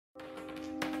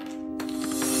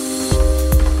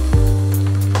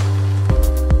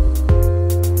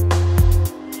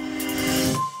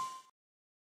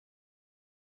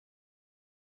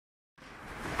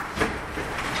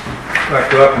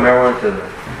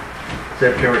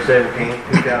September 17th,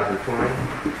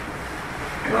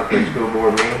 2020, monthly school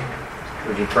board meeting.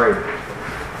 Would you pray with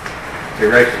us?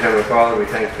 Dear gracious Heavenly Father, we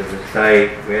thank you for this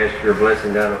day. We ask your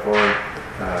blessing down upon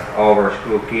all of our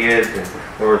school kids. And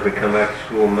Lord, as we come back to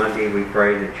school Monday, we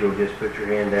pray that you'll just put your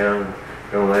hand down and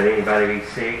don't let anybody be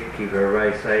sick. Keep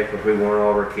everybody safe. Because we want all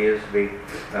of our kids to be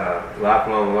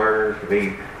lifelong learners, to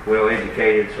be well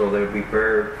educated so they'll be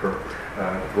prepared for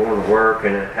going to work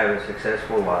and having a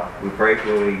successful life. We pray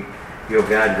for you'll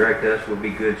guide and direct us. We'll be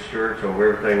good stewards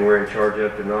over everything we're in charge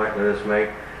of tonight. Let us make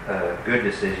good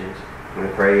decisions. We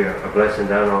pray a blessing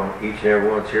down on each and every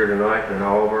one that's here tonight and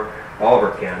all of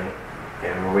our county.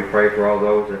 And we pray for all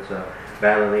those that's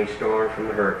battling these storms from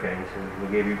the hurricanes. And we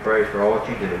give you praise for all that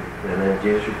you do. And in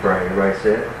Jesus we pray. Everybody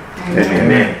said?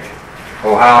 Amen.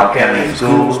 Ohio County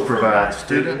Schools provide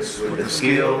students with the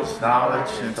skills, knowledge,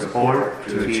 and support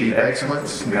to achieve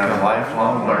excellence and become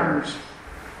lifelong learners.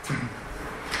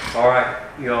 All right,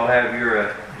 you all have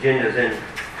your agendas in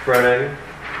front of you.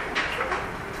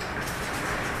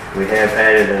 We have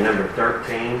added a number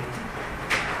 13,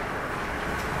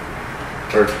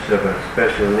 purchase of a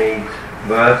special needs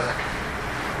bus.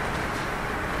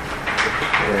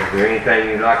 Is there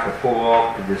anything you'd like to pull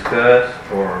off to discuss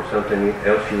or something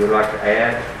else you would like to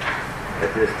add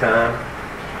at this time?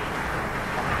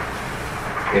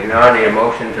 If not, I need a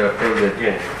motion to approve the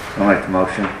agenda. I'll make the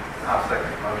motion. I'll second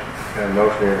the motion. Got a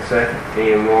motion and a second.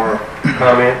 Any more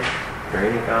comments or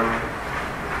any comments?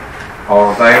 All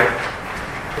in favor?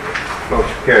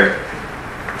 Motion carried.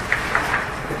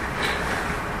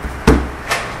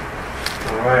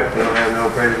 All right, we don't have no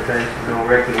presentation, no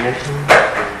recognition.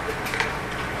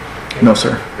 No,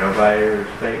 sir. Nobody here to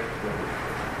speak?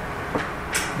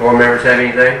 Board members have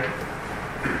anything?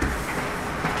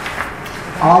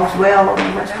 All's well on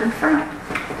the Western Front.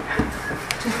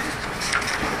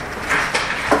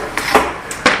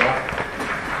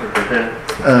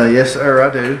 Yes, sir, I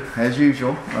do. As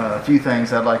usual, a few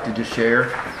things I'd like to just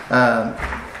share.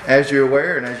 As you're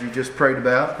aware and as you just prayed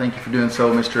about, thank you for doing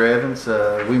so, Mr. Evans.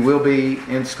 We will be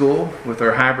in school with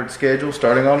our hybrid schedule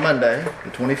starting on Monday,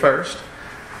 the 21st.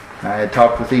 I had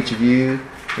talked with each of you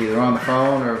either on the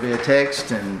phone or via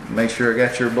text and make sure I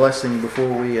got your blessing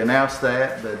before we announced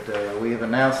that. But we have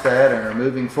announced that and are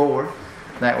moving forward.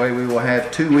 That way we will have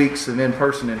 2 weeks of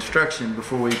in-person instruction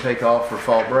before we take off for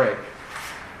fall break.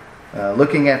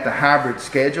 Looking at the hybrid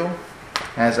schedule,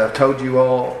 as I've told you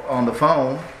all on the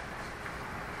phone,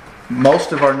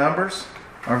 most of our numbers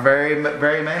are very,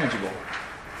 very manageable.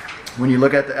 When you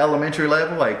look at the elementary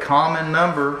level, a common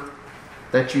number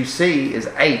that you see is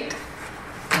 8.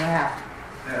 Yeah.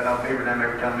 Yeah, I'll be with them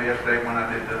every time yesterday when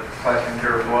I did the classroom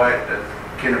tour of White that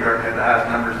kindergarten had the highest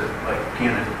numbers at like 10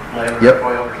 and 11 Yep. or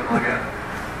 12 or something like that.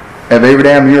 At Beaver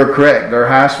Dam, you're correct. Their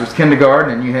highest was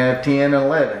kindergarten, and you have 10 and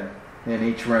 11 in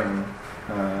each room.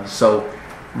 So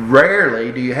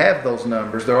rarely do you have those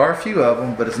numbers. There are a few of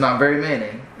them, but it's not very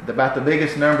many. About the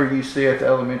biggest number you see at the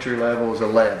elementary level is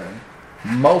 11.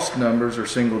 Most numbers are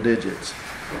single digits.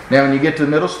 Now when you get to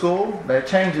middle school, that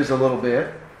changes a little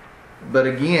bit. But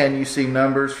again, you see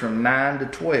numbers from 9 to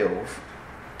 12.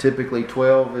 Typically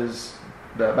 12 is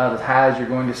about as high as you're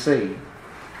going to see.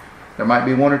 There might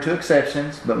be 1 or 2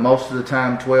 exceptions, but most of the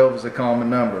time 12 is a common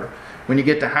number. When you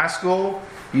get to high school,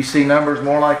 you see numbers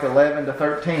more like 11 to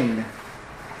 13.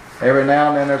 Every now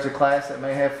and then there's a class that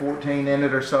may have 14 in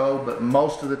it or so, but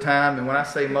most of the time, and when I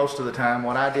say most of the time,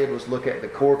 what I did was look at the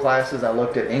core classes. I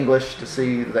looked at English to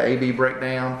see the AB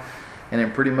breakdown, and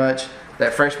then pretty much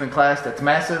that freshman class that's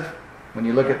massive, when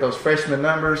you look at those freshman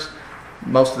numbers,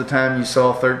 most of the time you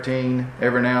saw 13,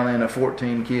 every now and then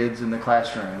 14 kids in the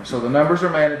classroom. So the numbers are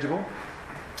manageable.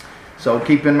 So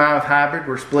keep in mind with hybrid,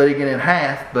 we're splitting it in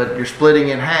half, but you're splitting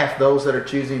in half those that are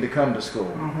choosing to come to school.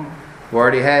 Mm-hmm. We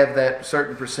already have that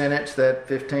certain percentage, that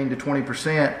 15 to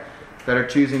 20% that are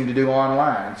choosing to do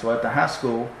online. So at the high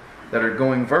school that are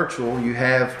going virtual, you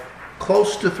have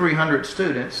close to 300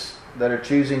 students that are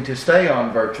choosing to stay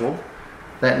on virtual.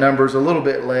 That number is a little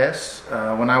bit less.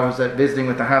 When I was visiting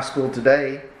with the high school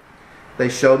today, they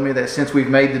showed me that since we've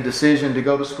made the decision to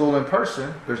go to school in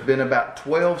person, there's been about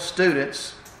 12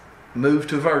 students move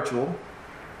to virtual,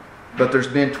 but there's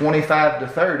been 25 to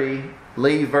 30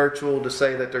 leave virtual to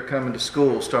say that they're coming to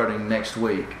school starting next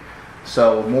week.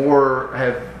 So more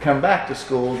have come back to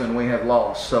school than we have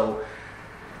lost. So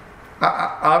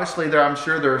obviously I'm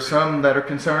sure there are some that are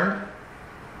concerned.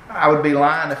 I would be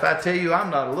lying if I tell you I'm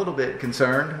not a little bit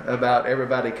concerned about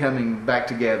everybody coming back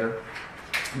together.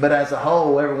 But as a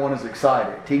whole, everyone is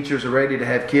excited. Teachers are ready to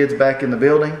have kids back in the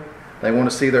building. They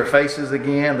want to see their faces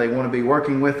again. They want to be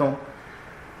working with them.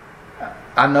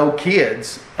 I know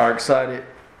kids are excited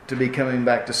to be coming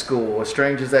back to school. As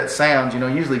strange as that sounds,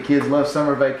 usually kids love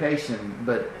summer vacation,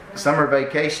 but summer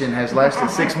vacation has lasted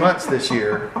 6 months this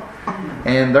year,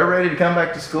 and they're ready to come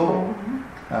back to school.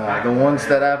 The ones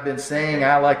that I've been seeing,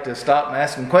 I like to stop and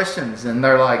ask them questions, and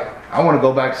they're like, I want to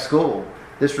go back to school.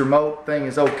 This remote thing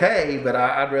is okay, but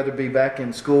I'd rather be back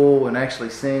in school and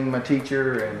actually seeing my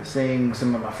teacher and seeing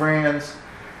some of my friends.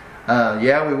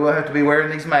 Yeah, we will have to be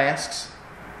wearing these masks,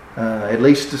 at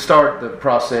least to start the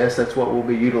process. That's what we'll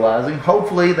be utilizing.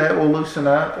 Hopefully that will loosen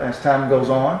up as time goes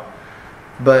on.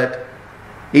 But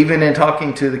even in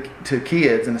talking to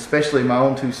kids, and especially my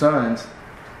own 2 sons,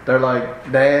 they're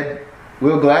like, Dad,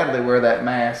 we'll gladly wear that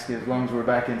mask as long as we're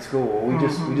back in school. We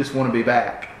just want to be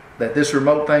back. That this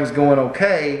remote thing's going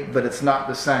okay, but it's not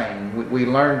the same. We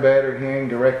learn better hearing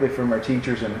directly from our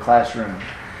teachers in the classroom.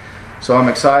 So I'm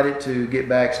excited to get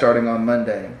back starting on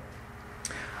Monday.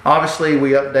 Obviously,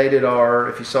 we updated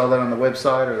if you saw that on the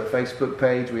website or the Facebook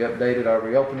page, we updated our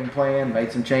reopening plan,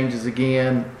 made some changes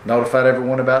again, notified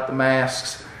everyone about the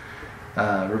masks,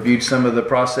 reviewed some of the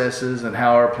processes and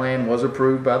how our plan was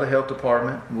approved by the health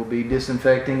department. We'll be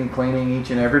disinfecting and cleaning each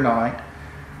and every night,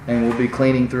 and we'll be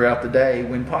cleaning throughout the day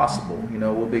when possible.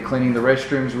 We'll be cleaning the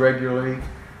restrooms regularly.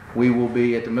 We will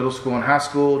be at the middle school and high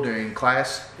school during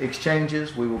class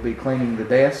exchanges. We will be cleaning the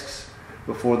desks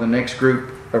before the next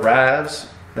group arrives.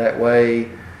 That way,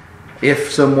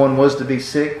 if someone was to be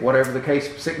sick, whatever the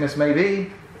sickness may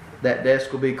be, that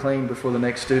desk will be cleaned before the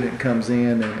next student comes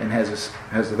in and has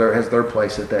their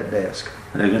place at that desk.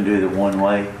 They're going to do the one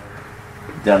way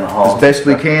down the hall. As best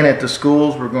we can at the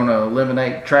schools, we're going to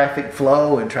eliminate traffic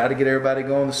flow and try to get everybody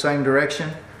going the same direction.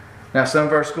 Now, some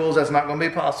of our schools, that's not going to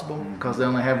be possible because they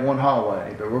only have one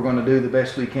hallway, but we're going to do the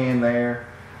best we can there.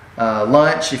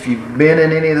 Lunch, if you've been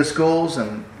in any of the schools,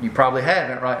 and you probably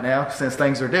haven't right now since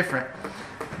things are different,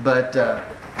 but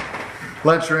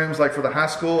lunchrooms, like for the high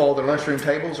school, all their lunchroom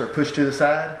tables are pushed to the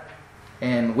side,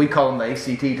 and we call them the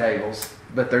ACT tables,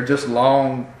 but they're just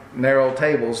long, narrow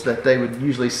tables that they would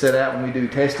usually sit out when we do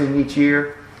testing each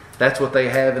year. That's what they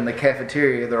have in the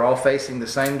cafeteria. They're all facing the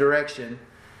same direction.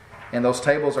 And those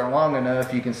tables are long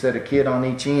enough, you can set a kid on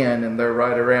each end, and they're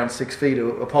right around 6 feet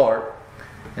apart.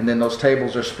 And then those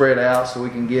tables are spread out so we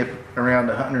can get around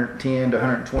 110 to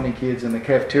 120 kids in the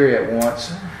cafeteria at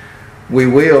once. We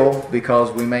will,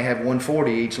 because we may have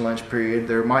 140 each lunch period.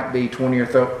 There might be 20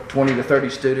 to 30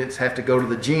 students have to go to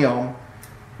the gym,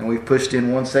 and we've pushed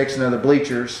in one section of the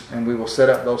bleachers, and we will set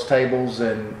up those tables,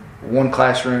 and one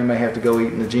classroom may have to go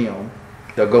eat in the gym.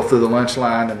 They'll go through the lunch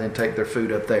line and then take their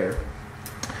food up there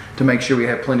to make sure we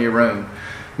have plenty of room.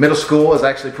 Middle school has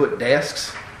actually put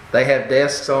desks. They have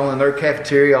desks all in their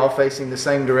cafeteria, all facing the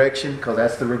same direction, because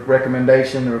that's the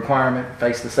recommendation, the requirement,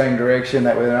 face the same direction.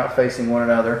 That way they're not facing one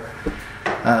another.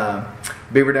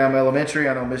 Beaver Dam Elementary,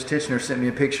 I know Ms. Titchener sent me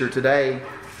a picture today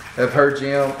of her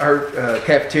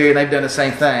cafeteria, and they've done the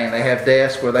same thing. They have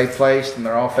desks where they placed, and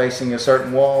they're all facing a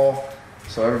certain wall.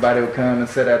 So everybody will come and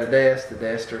sit at a desk. The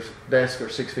desks are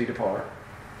 6 feet apart.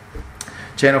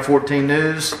 Channel 14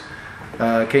 News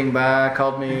came by,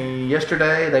 called me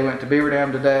yesterday. They went to Beaver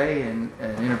Dam today and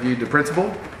interviewed the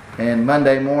principal. And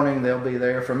Monday morning they'll be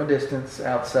there from a distance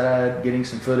outside getting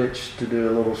some footage to do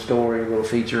a little story, a little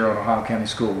feature on Ohio County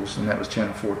schools. And that was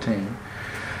Channel 14.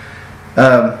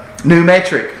 New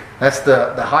metric. That's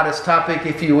the hottest topic,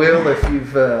 if you will, if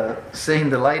you've seen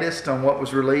the latest on what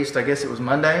was released. I guess it was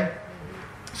Monday.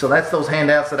 So that's those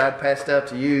handouts that I'd passed out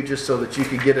to you just so that you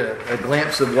could get a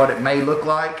glimpse of what it may look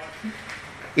like.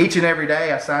 Each and every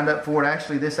day, I signed up for it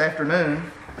actually this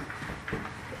afternoon.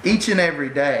 Each and every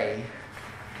day,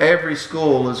 every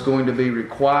school is going to be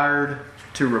required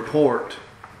to report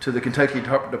to the Kentucky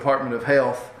Department of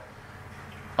Health,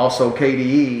 also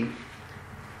KDE,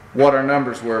 what our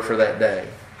numbers were for that day.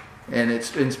 And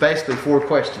it's basically 4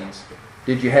 questions.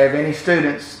 Did you have any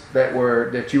students that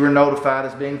you were notified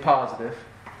as being positive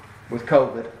with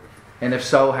COVID? And if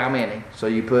so, how many? So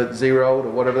you put 0 to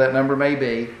whatever that number may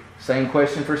be. Same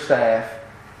question for staff.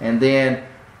 And then,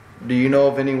 do you know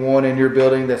of anyone in your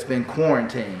building that's been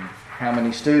quarantined? How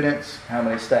many students? How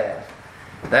many staff?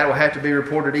 That will have to be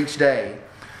reported each day.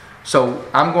 So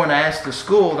I'm going to ask the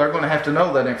school, they're going to have to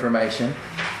know that information.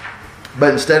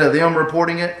 But instead of them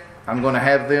reporting it, I'm going to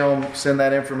have them send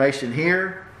that information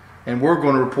here. And we're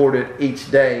going to report it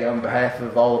each day on behalf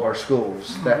of all of our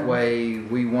schools. That way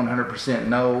we 100%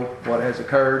 know what has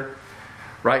occurred.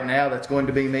 Right now, that's going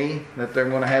to be me that they're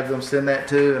going to have them send that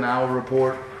to, and I'll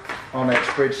report on that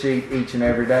spreadsheet each and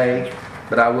every day.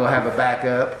 But I will have a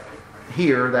backup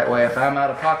here. That way, if I'm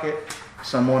out of pocket,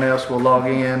 someone else will log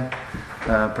in,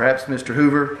 perhaps Mr.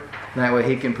 Hoover. That way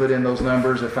he can put in those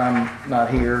numbers if I'm not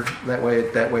here. That way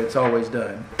it's always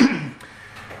done.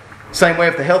 Same way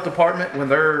if the health department, when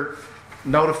they're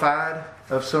notified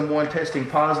of someone testing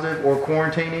positive or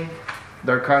quarantining,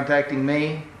 they're contacting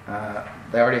me.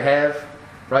 They already have.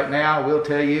 Right now, I will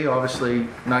tell you, obviously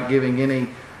not giving any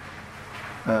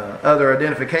other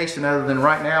identification other than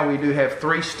right now we do have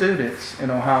 3 students in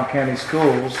Ohio County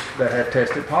schools that have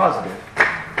tested positive.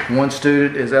 One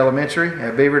student is elementary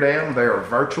at Beaver Dam. They are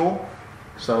virtual,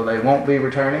 so they won't be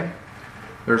returning.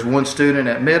 There's one student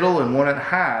at middle and one at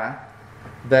high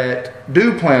that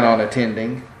do plan on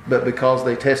attending, but because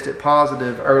they tested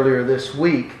positive earlier this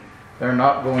week, they're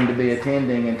not going to be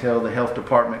attending until the health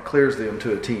department clears them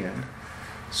to attend.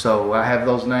 So I have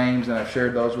those names and I've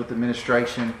shared those with the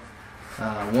administration.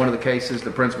 One of the cases,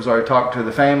 the principal's already talked to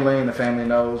the family, and the family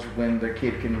knows when their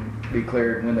kid can be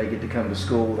cleared, when they get to come to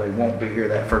school. They won't be here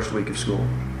that first week of school.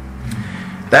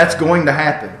 That's going to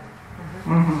happen.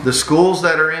 Mm-hmm. The schools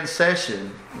that are in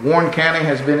session, Warren County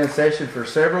has been in session for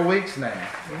several weeks now.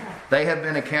 Yeah. They have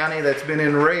been a county that's been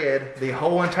in red the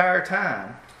whole entire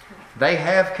time. They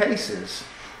have cases,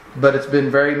 but it's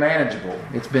been very manageable.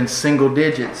 It's been single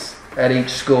digits at each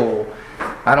school.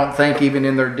 I don't think even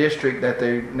in their district that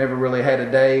they never really had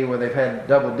a day where they've had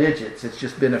double digits. It's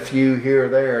just been a few here or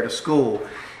there at a school.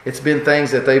 It's been things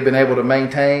that they've been able to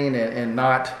maintain and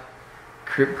not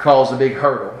cause a big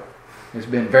hurdle. There's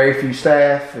been very few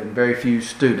staff and very few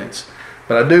students.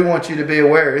 But I do want you to be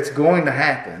aware it's going to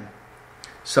happen.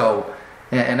 So,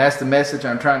 and that's the message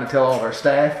I'm trying to tell all of our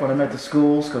staff when I'm at the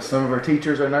schools, because some of our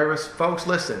teachers are nervous. Folks,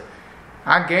 listen,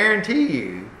 I guarantee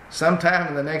you, sometime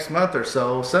in the next month or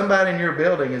so, somebody in your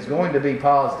building is going to be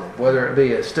positive, whether it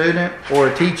be a student or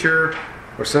a teacher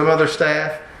or some other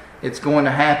staff. It's going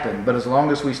to happen. But as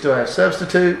long as we still have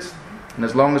substitutes and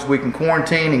as long as we can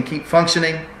quarantine and keep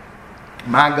functioning,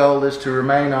 my goal is to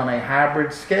remain on a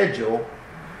hybrid schedule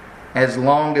as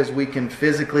long as we can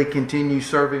physically continue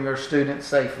serving our students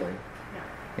safely.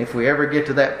 If we ever get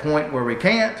to that point where we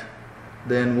can't,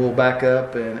 then we'll back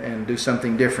up and do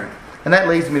something different. And that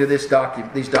leads me to these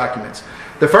documents.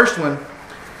 The first one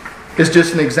is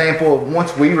just an example of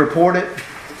once we report it,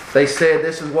 they said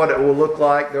this is what it will look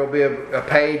like. There will be a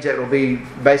page that will be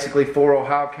basically for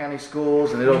Ohio County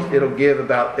schools, and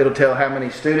it'll tell how many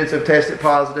students have tested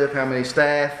positive, how many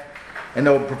staff, and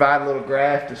they'll provide a little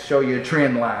graph to show you a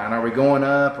trend line. Are we going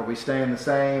up? Are we staying the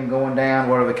same? Going down?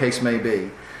 Whatever the case may be.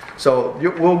 So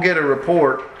we'll get a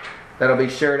report that'll be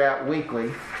shared out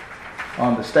weekly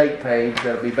on the state page.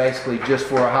 That'll be basically just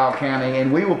for Ohio County,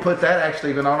 and we will put that actually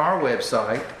even on our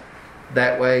website.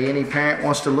 That way any parent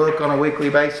wants to look on a weekly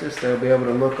basis, they'll be able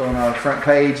to look on our front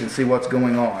page and see what's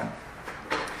going on.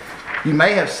 You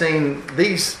may have seen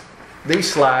these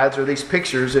slides or these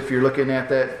pictures if you're looking at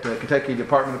that Kentucky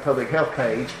Department of Public Health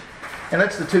page, and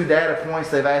that's the 2 data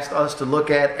points they've asked us to look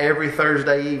at every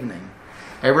Thursday evening.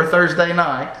 Every Thursday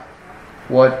night,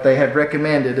 what they have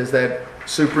recommended is that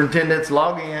superintendents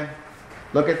log in,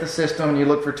 look at the system, and you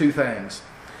look for 2 things.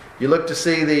 You look to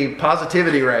see the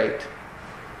positivity rate,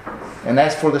 and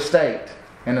that's for the state.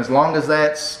 And as long as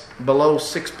that's below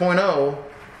 6.0,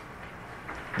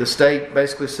 the state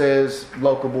basically says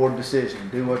local board decision.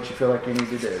 Do what you feel like you need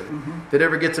to do. Mm-hmm. If it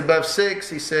ever gets above 6,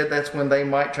 he said that's when they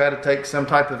might try to take some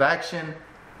type of action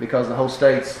because the whole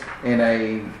state's in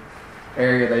a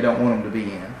area they don't want them to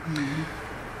be in. Mm-hmm.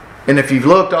 And if you've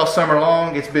looked all summer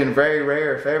long, it's been very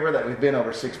rare, if ever, that we've been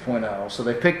over 6.0. So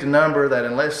they picked a number that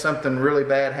unless something really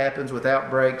bad happens with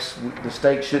outbreaks, the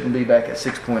state shouldn't be back at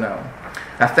 6.0.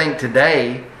 I think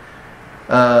today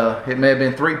it may have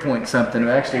been 3 point something. It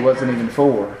actually wasn't even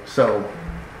 4. So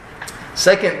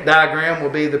second diagram will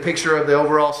be the picture of the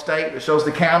overall state that shows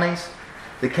the counties.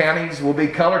 The counties will be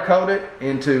color-coded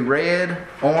into red,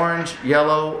 orange,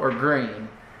 yellow, or green.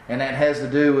 And that has to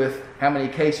do with how many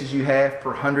cases you have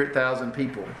per 100,000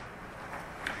 people.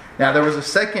 Now there was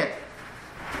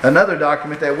another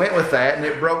document that went with that, and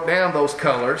it broke down those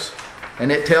colors, and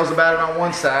it tells about it on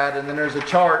one side, and then there's a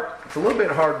chart. It's a little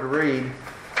bit hard to read.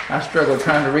 I struggled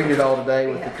trying to read it all today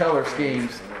with the color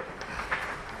schemes.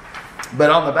 But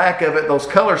on the back of it, those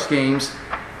color schemes,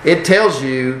 it tells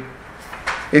you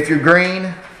if you're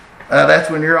green,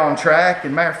 that's when you're on track.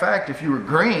 And matter of fact, if you were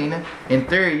green, in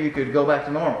theory, you could go back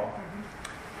to normal.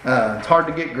 It's hard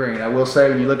to get green. I will say,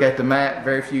 when you look at the map,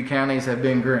 very few counties have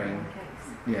been green.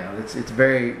 Yeah, it's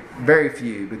very, very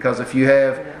few. Because if you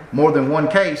have more than 1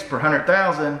 case per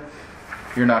 100,000,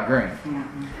 you're not green.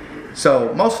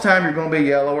 So most of the time, you're going to be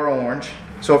yellow or orange.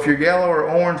 So if you're yellow or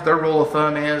orange, their rule of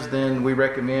thumb is then we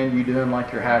recommend you doing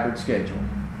like your hybrid schedule.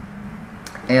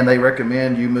 And they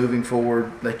recommend you moving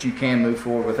forward, that you can move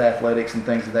forward with athletics and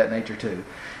things of that nature too.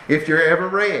 If you're ever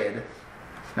red,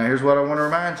 now here's what I want to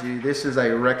remind you. This is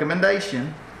a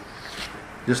recommendation.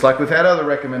 just like we've had other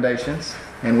recommendations,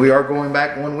 and we are going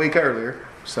back 1 week earlier,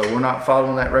 so we're not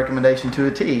following that recommendation to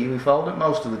a T. We followed it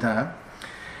most of the time.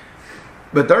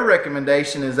 But their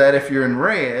recommendation is that if you're in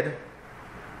red,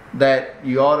 that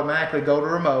you automatically go to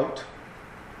remote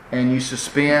and you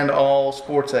suspend all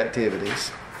sports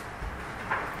activities.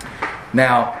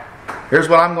 Now, here's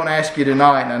what I'm going to ask you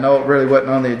tonight, and I know it really wasn't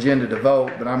on the agenda to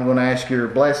vote, but I'm going to ask your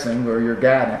blessing or your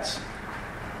guidance.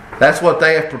 That's what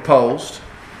they have proposed.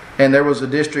 And there was a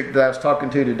district that I was talking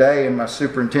to today in my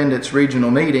superintendent's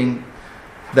regional meeting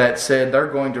that said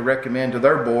they're going to recommend to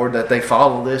their board that they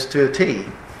follow this to a T.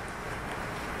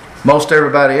 Most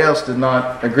everybody else did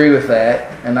not agree with that,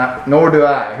 and nor do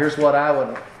I. Here's what I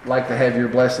would like to have your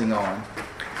blessing on.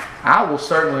 I will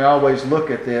certainly always look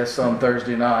at this on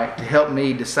Thursday night to help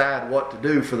me decide what to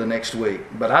do for the next week.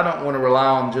 But I don't want to rely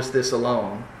on just this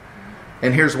alone.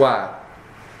 And here's why.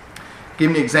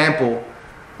 Give me an example.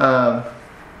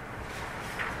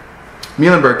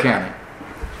 Muhlenberg County.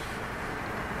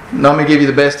 Let me give you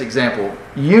the best example.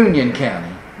 Union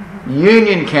County.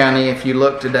 Union County, if you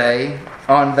look today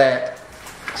on that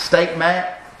state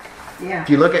map, Yeah. if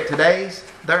you look at today's,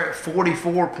 they're at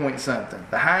 44 point something.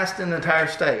 The highest in the entire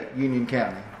state, Union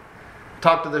County.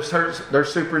 Talked to their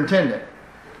superintendent.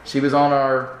 She was on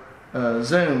our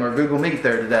Zoom or Google Meet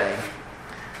there today.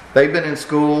 They've been in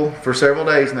school for several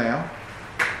days now.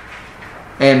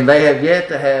 And they have yet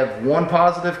to have one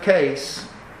positive case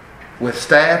with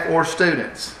staff or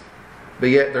students. But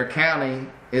yet their county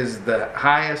is the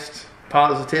highest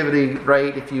positivity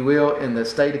rate, if you will, in the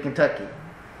state of Kentucky.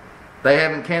 They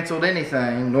haven't canceled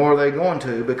anything, nor are they going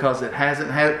to, because it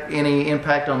hasn't had any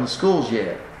impact on the schools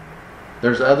yet.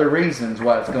 There's other reasons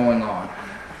why it's going on.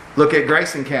 Look at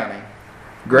Grayson County.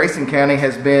 Grayson County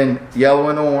has been yellow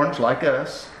and orange like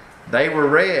us. They were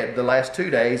red the last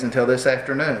 2 days until this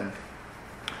afternoon.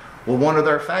 Well, one of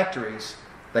their factories,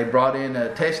 they brought in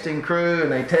a testing crew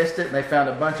and they tested it and they found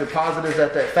a bunch of positives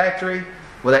at that factory.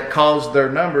 Well, that caused their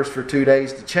numbers for 2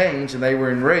 days to change and they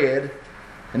were in red.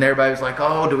 And everybody was like,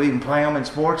 oh, do we even play them in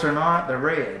sports or not? They're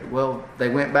red. Well, they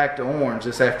went back to orange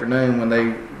this afternoon when they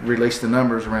released the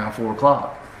numbers around 4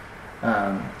 o'clock.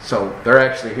 So they're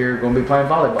actually here going to be playing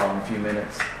volleyball in a few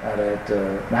minutes out at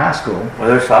the high school. Well,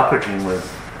 their soccer team was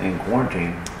in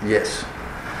quarantine. Yes.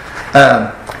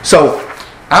 So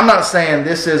I'm not saying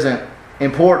this isn't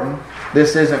important,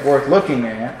 this isn't worth looking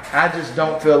at. I just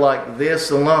don't feel like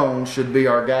this alone should be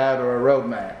our guide or a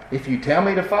roadmap. If you tell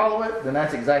me to follow it, then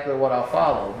that's exactly what I'll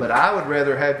follow. But I would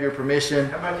rather have your permission.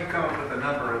 How about you come up with a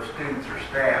number of students or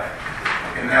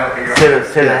staff, and that'll be Instead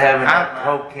of having I- the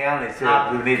whole county,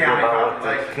 we need to go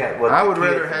by what I would the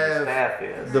rather kids and the have staff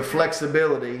is. the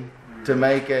flexibility to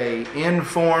make a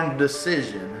informed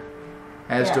decision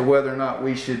as to Yeah. whether or not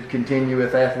we should continue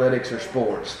with athletics or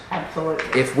sports.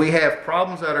 Absolutely. If we have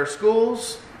problems at our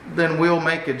schools, then we'll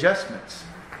make adjustments.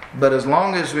 But as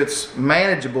long as it's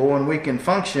manageable and we can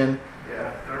function,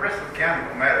 Yeah, the rest of the county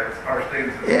don't matter, it's our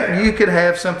students and yeah, staff. you could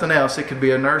have something else. It could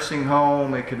be a nursing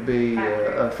home, it could be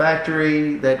a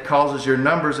factory that causes your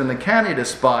numbers in the county to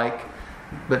spike.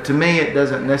 But to me, it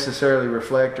doesn't necessarily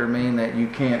reflect or mean that you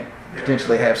can't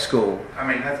potentially have school. I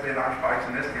mean, that's been our spikes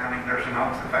in this county, nursing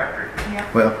homes and factory.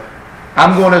 Well,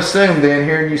 I'm going to assume then,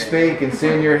 hearing you speak and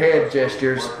seeing your head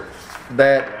gestures,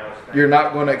 that you're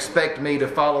not going to expect me to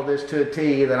follow this to a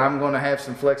T, that I'm going to have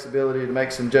some flexibility to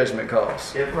make some judgment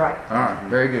calls. Right. All right,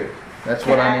 very good. That's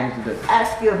what I need to do.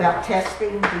 Ask you about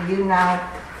testing. Do you know,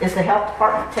 is the health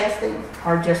department testing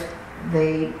or just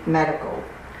the medical?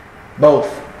 Both.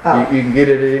 Oh. You can get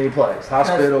it at any place.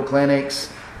 Hospital,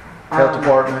 clinics, health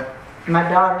department. My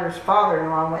daughter's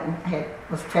father-in-law went and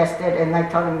was tested, and they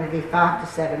told him to be 5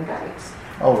 to 7 days.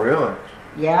 Oh, really?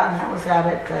 Yeah, and that was out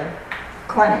at the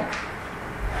clinic.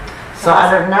 So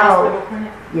I don't know.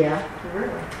 Yeah,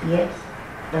 Really? yes,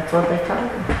 that's what they told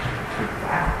him.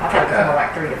 Wow. I thought it was more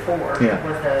like 3 to 4. Yeah.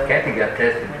 Was the Kathy got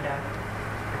tested window.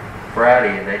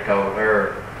 Friday and they called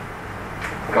her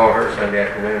Sunday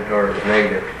afternoon, told her it was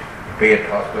negative. Be at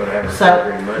the hospital to have her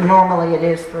surgery So Monday. normally it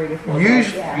is 3 to 4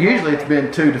 days. Usually it's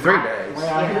been 2 to 3 days.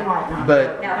 Well, he might not.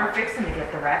 But Now they're fixing to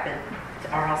get the rapid.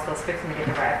 Our hospital's fixing to get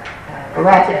the rapid.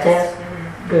 Rapid test?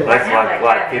 Mhm. Good. That's Now like, they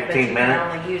what, have it, but 15 you can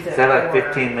minutes? only use it Is that like for-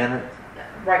 15 minutes?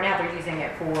 Right now they're using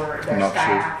it for I'm their not sure.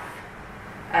 staff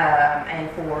and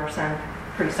for some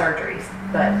pre-surgeries.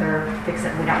 But they're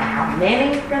fixing, we don't know how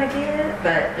many they're going to get,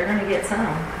 but they're going to get some.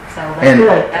 So And-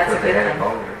 that's a good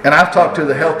thing. And I've talked to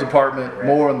the health department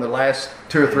more in the last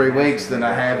 2 or 3 weeks than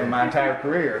I have in my entire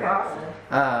career. Probably.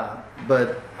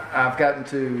 But I've gotten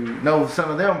to know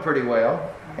some of them pretty well.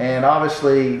 And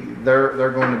obviously,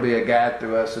 they're going to be a guide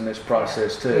through us in this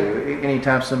process too.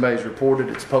 Anytime somebody's reported,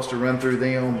 it's supposed to run through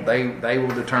them. They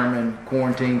will determine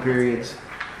quarantine periods.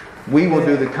 We will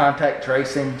do the contact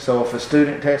tracing. So if a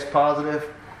student tests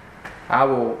positive, I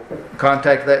will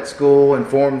contact that school,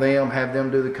 inform them, have them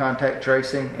do the contact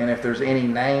tracing. And if there's any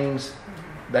names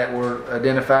that were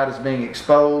identified as being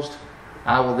exposed,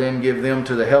 I will then give them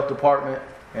to the health department,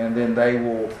 and then they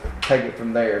will take it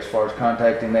from there as far as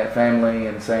contacting that family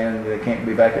and saying they can't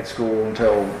be back at school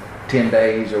until 10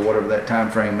 days or whatever that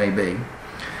time frame may be.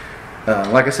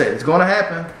 Like I said, it's going to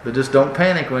happen, but just don't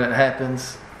panic when it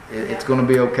happens. It's going to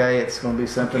be okay. It's going to be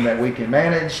something that we can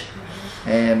manage,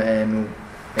 and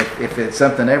if it's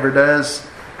something ever does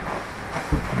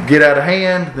get out of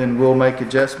hand, then we'll make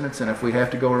adjustments. And if we have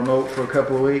to go remote for a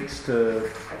couple of weeks to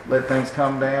let things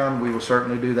calm down, we will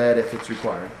certainly do that if it's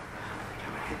required.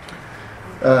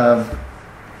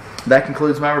 That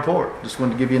concludes my report. Just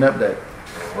wanted to give you an update.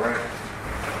 All right.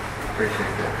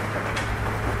 Appreciate that.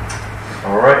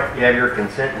 All right. You have your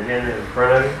consent agenda in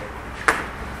front of you.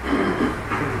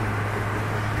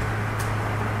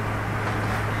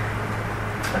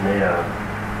 I need a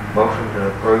motion to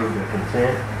approve the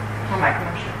consent. I'll make a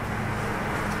motion.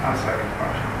 I'll second the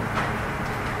motion.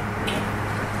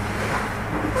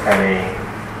 Have any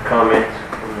comments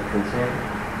on the consent?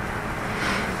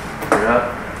 Put it up.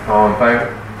 All in favor?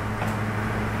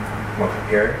 Motion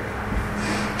carried.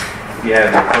 You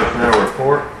have your personnel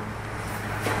report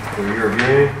for your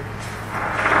review.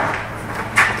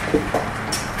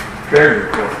 Treasury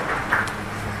report.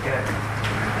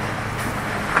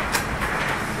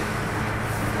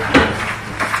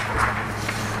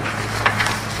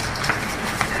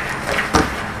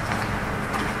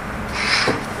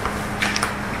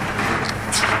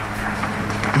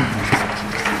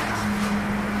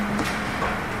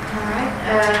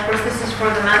 For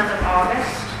the month of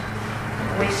August,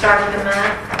 we started the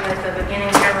month with a beginning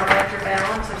general ledger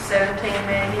balance of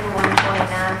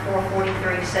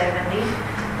 $17,129,443.70,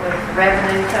 with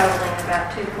revenue totaling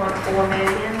about $2.4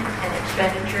 million and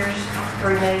expenditures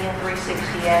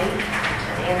 $3,368,000,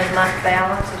 an end of month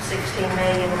balance of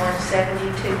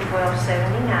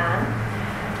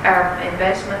 $16,172,1279. Our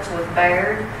investments with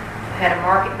Baird had a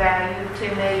market value of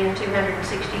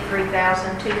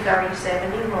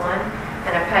 $2,263,230.71.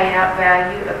 and a payout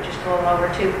value of just a little over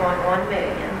 $2.1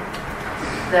 million.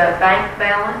 The bank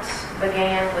balance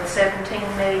began with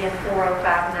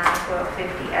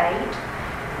 $17,405,912.58,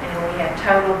 and we had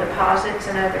total deposits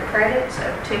and other credits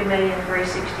of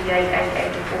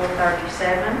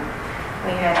 $2,368,884.37.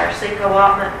 We had our SECO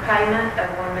allotment payment of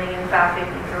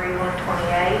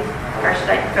 $1,553,128. Our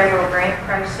state and federal grant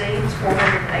proceeds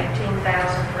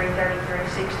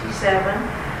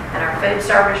 $418,333.67. And our food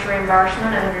service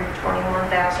reimbursement,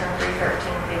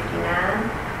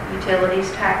 $121,313.59.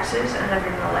 Utilities taxes,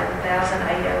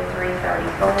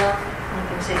 $111,803.34. And you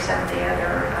can see some of the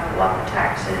other local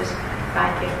taxes,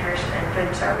 bank interest, and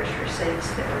food service receipts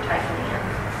that were taken in.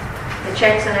 The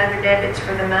checks and other debits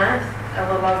for the month, a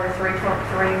little over $3.3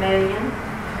 million.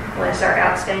 Less our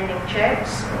outstanding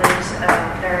checks, leaves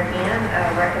there again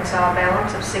a reconciled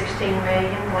balance of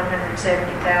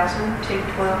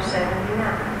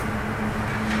 $16,170,212.79.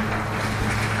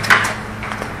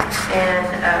 And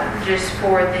just as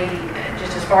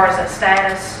far as the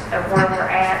status of where we're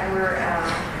at,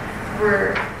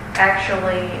 we're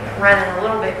actually running a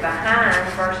little bit behind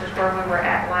versus where we were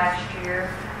at last year.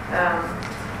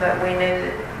 But we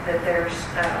knew that there's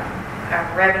our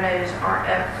revenues aren't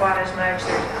up quite as much.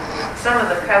 Some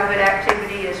of the COVID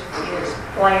activity is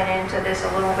playing into this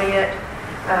a little bit,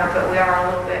 but we are a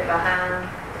little bit behind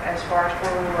as far as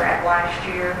where we were at last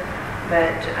year.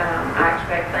 But I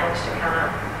expect things to kind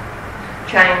of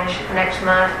change next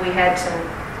month. We had some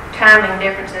timing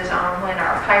differences on when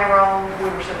our payroll, we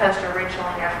were supposed to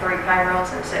originally have 3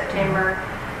 payrolls in September,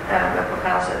 but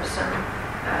because of some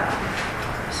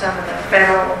of the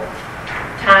federal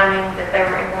timing that they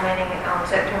were implementing on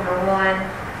September 1,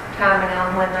 timing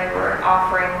on when they were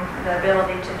offering the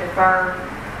ability to defer,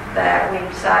 that we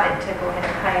decided to go ahead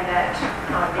and pay that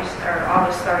on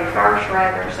August 31st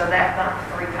rather, so that bumped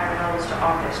 3 payrolls to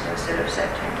August instead of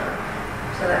September.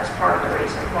 So that's part of the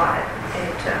reason why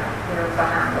we're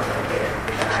behind a little bit,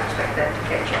 but I expect that to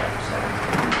catch up. So,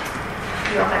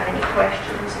 you don't have any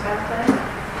questions about that?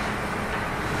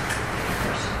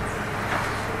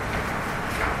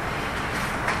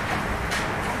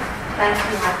 Thank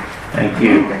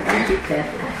you. Thank you.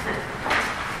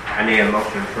 I need a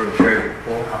motion to approve the treasury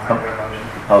report. I'll make that motion.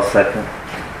 I'll second.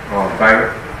 All in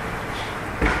favor?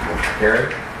 Motion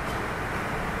carried.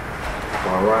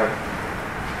 All right.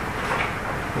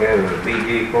 We have a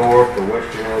BG4 for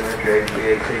Western Elementary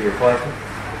HVAC replacement.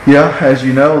 Yeah, as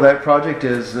you know, that project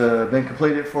has been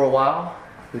completed for a while,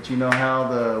 but you know how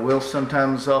the wheels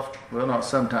sometimes not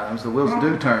sometimes, the wheels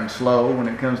do turn slow when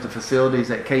it comes to facilities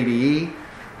at KDE.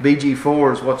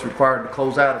 BG4 is what's required to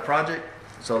close out a project,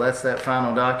 so that's that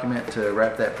final document to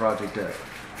wrap that project up.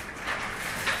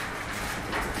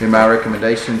 Here's my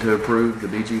recommendation to approve the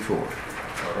BG4. All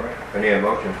right. I need a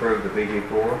motion to approve the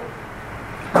BG4.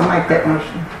 I'll make that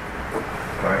motion.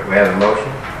 All right, we have a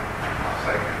motion.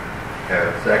 Second.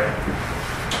 Have a second.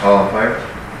 All in favor?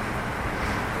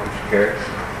 Motion carries.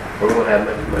 We will have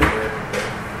much money left.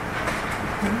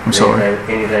 I'm sorry.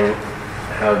 Anything,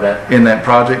 how that, In that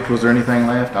project, was there anything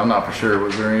left? I'm not for sure.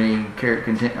 Was there any carrot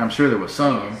content? I'm sure there was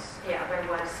some. Yeah, there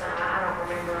was some. I don't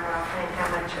remember offhand how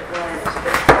much it was,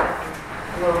 but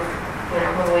we'll,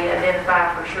 when we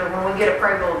identify for sure, when we get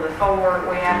approval of the 4,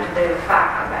 we have to do 5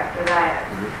 after that.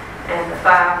 And the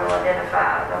 5 will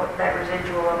identify that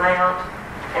residual amount,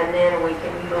 and then we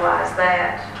can utilize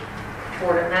that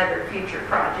for another future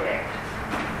project.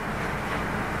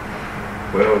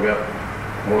 well, we got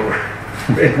more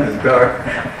business card.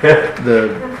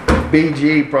 The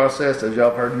BG process, as y'all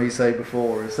have heard me say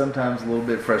before, is sometimes a little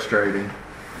bit frustrating.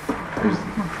 There's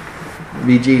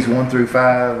BGs 1 through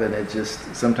 5, and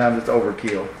sometimes it's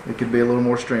overkill. It could be a little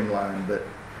more streamlined, but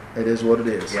it is what it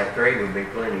is. Yeah, 3 would be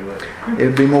plenty, wouldn't it?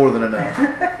 It'd be more than enough.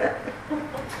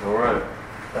 All right.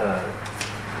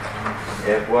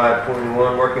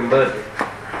 FY21 working budget.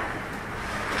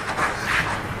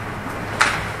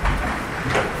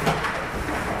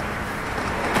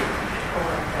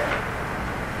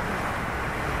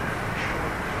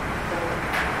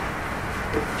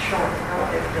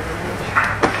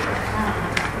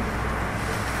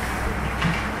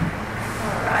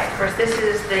 This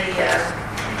is the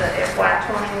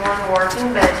FY21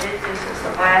 working budget. This is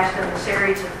the last in the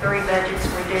series of 3 budgets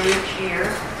we do each year.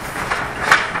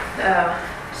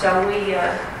 So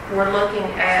we're looking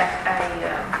at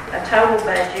a total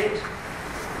budget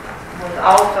with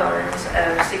all funds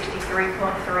of $63.3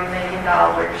 million.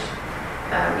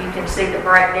 You can see the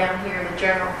breakdown here. The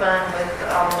general fund with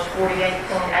almost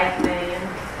 $48.8 million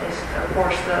is, of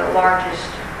course, the largest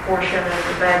portion of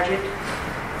the budget.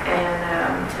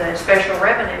 And the special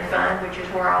revenue fund, which is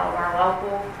where all of our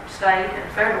local, state,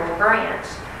 and federal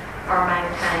grants are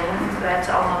maintained, that's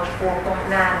almost $4.9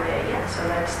 million, so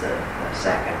that's the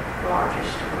second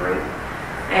largest group.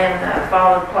 And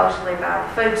followed closely by the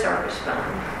food service fund,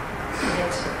 and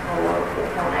it's a little over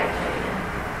 $4.8 million.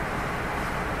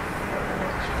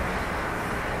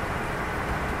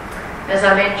 As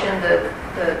I mentioned,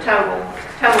 the total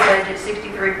budget,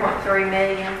 $63.3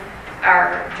 million.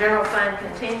 Our general fund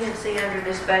contingency under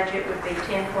this budget would be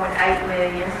 $10.8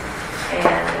 million,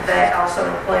 and that also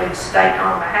includes state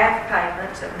on behalf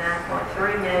payments of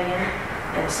 $9.3 million,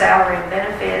 and salary and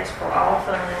benefits for all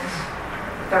funds,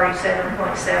 $37.7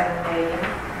 million.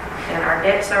 And our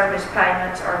debt service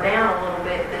payments are down a little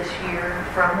bit this year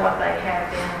from what they have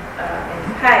been in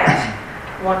the past,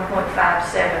 $1.57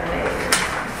 million.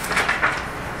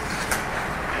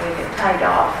 We get paid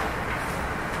off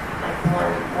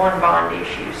one bond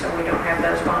issue, so we don't have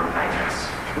those bond payments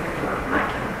we're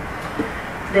making.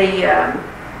 The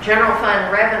general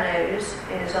fund revenues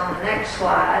is on the next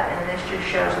slide, and this just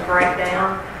shows a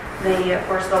breakdown. Of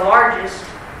course, the largest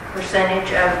percentage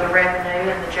of the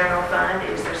revenue in the general fund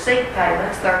is the seat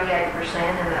payments, 38%,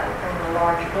 in the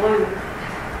large blue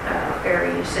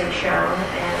area you see shown.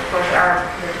 And of course,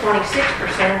 the 26%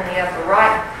 in the upper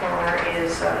right corner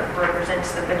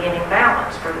represents the beginning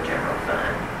balance for the general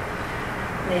fund.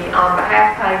 The on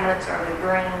behalf payments are the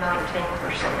green 19%,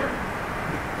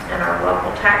 and our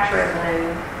local tax revenue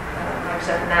makes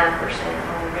up 9%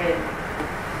 on the red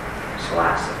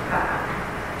slice of pie.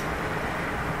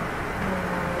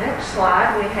 Next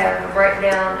slide, we have a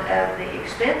breakdown of the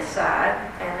expense side,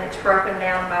 and it's broken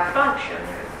down by function.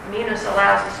 Munis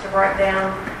allows us to break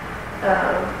down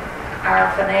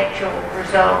our financial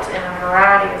results in a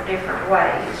variety of different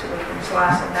ways. We can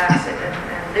slice and dice it,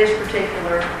 and this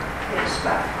particular is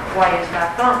by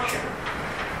function.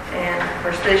 And of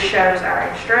course this shows our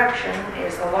instruction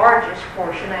is the largest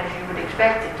portion, as you would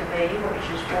expect it to be, which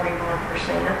is 41%,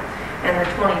 and the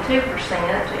 22%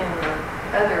 in the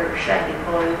other shaded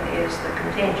blue is the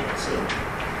contingency.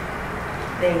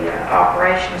 The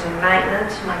operations and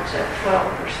maintenance makes up 12%,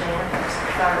 that's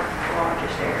the third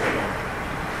largest area.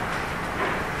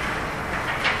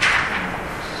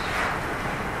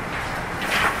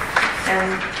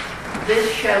 And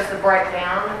this shows the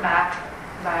breakdown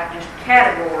by just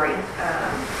category,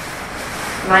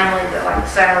 mainly the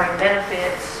salary and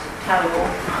benefits total.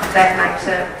 That makes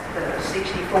up the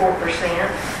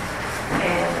 64%,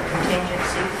 and the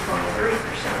contingency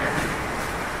 23%.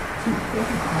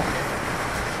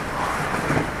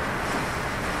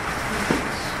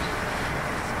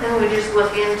 Then we just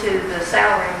look into the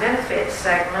salary and benefits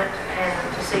segment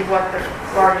and to see what the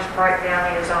largest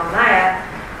breakdown is on that.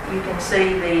 You can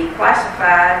see the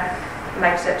classified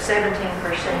makes up 17%.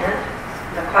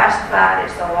 The classified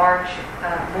is the large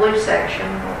blue section,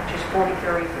 which is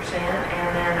 43%. And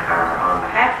then our on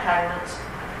behalf payments,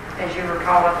 as you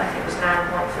recall, I think it was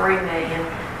 9.3 million.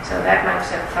 So that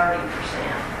makes up 30%.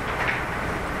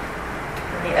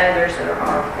 And the others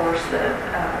are of course, the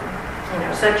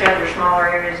such other smaller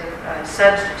areas of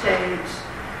substitutes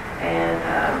and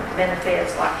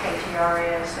benefits like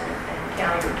KTRS and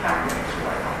county retirement as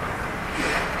well.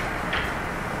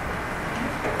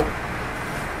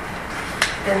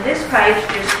 And this page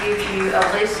just gives you a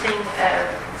listing of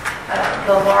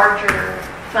the larger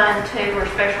Fund 2 or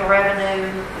special revenue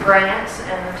grants,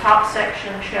 and the top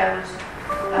section shows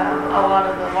a lot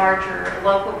of the larger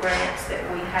local grants that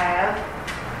we have.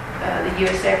 The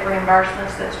USF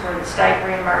reimbursements, that's where the state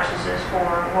reimburses us for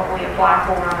what we apply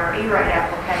for on our E-rate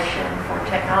application for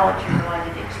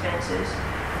technology-related expenses.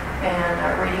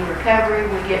 And reading recovery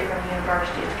we get from the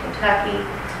University of Kentucky,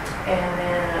 and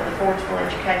then the Fordsville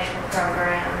Educational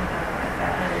Program,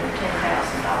 about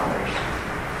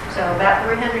 $110,000. So about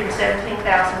 $317,000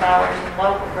 in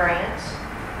local grants,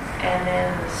 and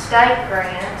then the state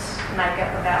grants make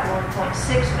up about $1.6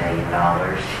 million.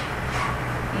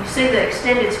 You see the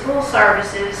extended school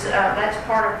services, that's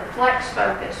part of the flex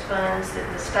focus funds that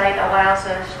the state allows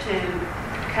us to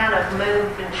kind of move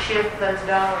and shift those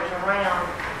dollars around.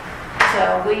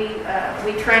 So we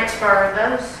transfer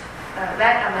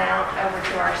that amount over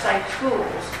to our safe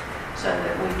schools so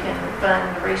that we can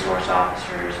fund the resource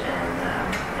officers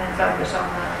and focus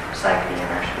on the safety in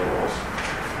our schools.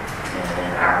 And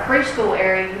then our preschool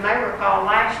area, you may recall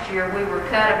last year we were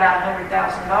cut about $100,000.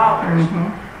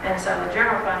 And so the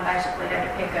general fund basically had to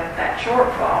pick up that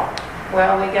shortfall.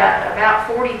 Well, we got about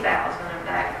 40,000 of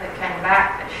that came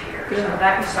back this year. So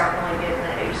that was certainly good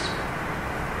news.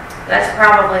 That's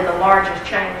probably the largest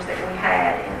change that we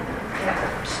had in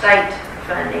state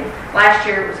funding. Last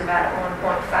year it was about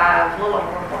a little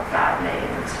over 1.5 million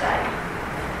in state.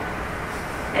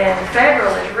 And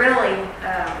federal is really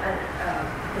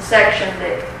the section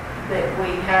that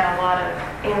we had a lot of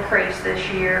increase this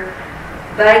year.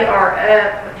 They are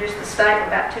up, just the state,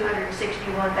 about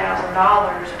 $261,000,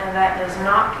 and that does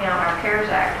not count our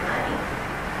CARES Act money.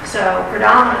 So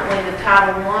predominantly the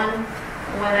Title I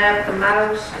went up the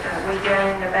most. We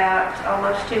gained about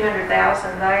almost $200,000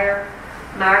 there.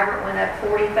 Migrant went up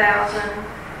 $40,000.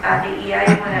 IDEA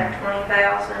went up $20,000,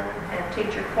 and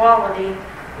teacher quality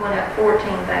went up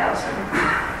 $14,000.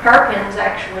 Perkins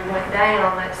actually went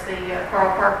down. That's the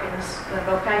Carl Perkins, the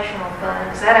vocational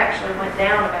funds. That actually went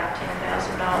down about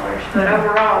 $10,000. But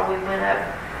overall, we went up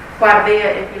quite a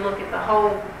bit. If you look at the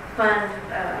whole fund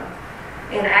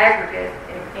in aggregate,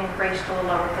 it increased a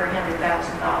little over $300,000.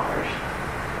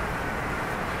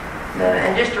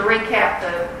 And just to recap,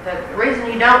 the reason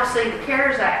you don't see the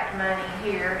CARES Act money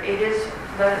here,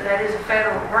 that is a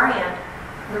federal grant.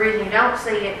 The reason you don't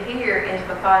see it here is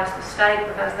because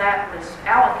that was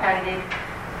allocated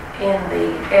in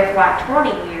the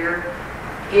FY20 year,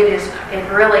 it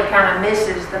really kind of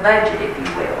misses the budget, if you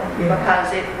will,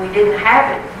 because we didn't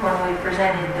have it when we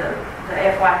presented the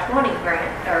FY20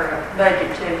 grant or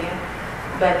budget to you,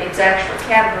 but it's actually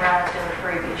categorized in the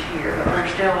previous year, but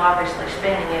we're still obviously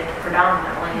spending it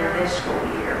predominantly in this school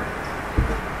year.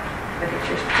 But it's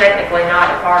just technically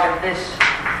not a part of this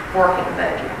working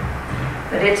budget.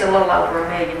 But it's a little over $1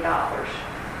 million for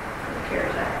the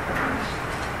CARES Act funds.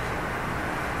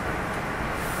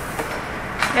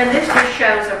 And this just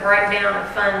shows a breakdown of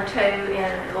Fund 2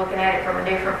 and looking at it from a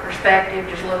different perspective,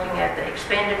 just looking at the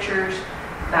expenditures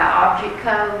by object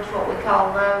codes, what we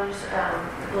call those,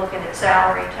 looking at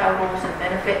salary totals and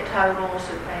benefit totals,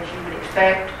 as you would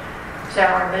expect.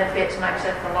 Salary and benefits makes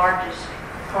up the largest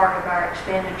part of our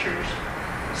expenditures.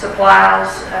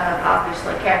 Supplies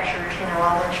obviously captures,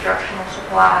 all instructional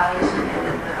supplies,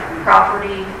 and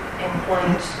property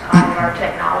includes all of our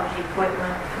technology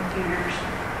equipment, computers,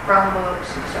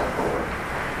 Chromebooks, and so forth.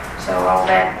 So all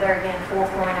that, there again,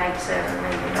 $4.87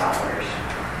 million.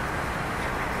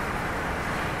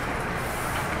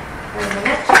 And the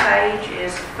next page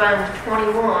is Fund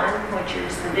 21, which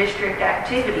is the District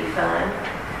Activity Fund.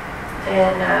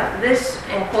 And this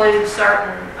includes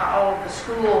all of the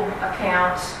school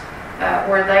accounts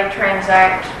where they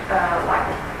transact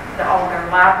all their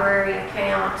library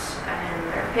accounts and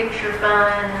their picture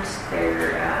funds,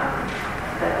 their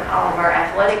all of our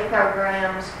athletic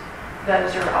programs.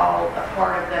 Those are all a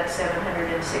part of that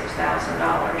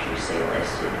 $706,000 you see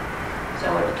listed. So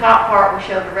at the top part, we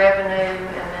show the revenue,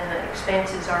 and then the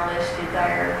expenses are listed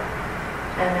there.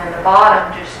 And then the bottom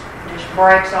just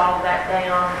breaks all of that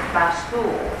down by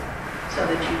school so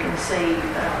that you can see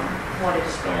what is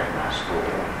spent by school,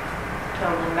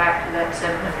 totaling back to that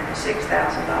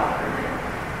 $706,000 amount.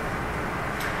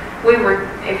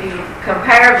 If you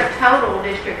compare the total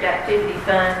district activity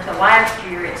fund to last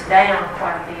year, it's down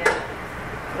quite a bit.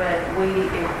 But if you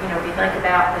think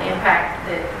about the impact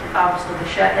that obviously the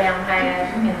shutdown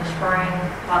had in the spring,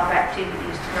 a lot of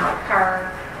activities did not occur.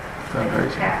 And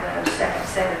we have those second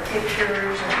set of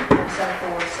pictures and so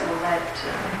forth, so that,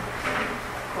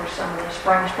 of course, some of the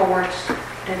spring sports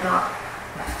did not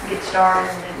get started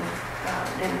and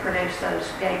didn't produce those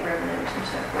gate revenues and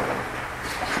so forth.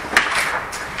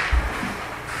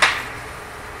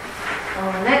 On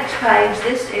the next page,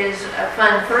 this is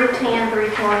Fund 310,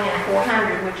 320, and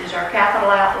 400, which is our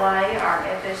capital outlay, our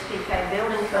FSPK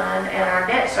building fund, and our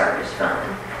debt service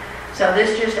fund. So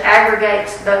this just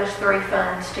aggregates those three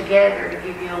funds together to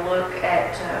give you a look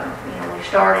at,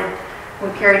 we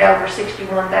carried over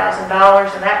 $61,000,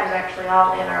 and that was actually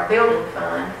all in our building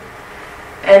fund.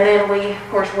 And then we, of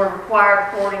course, were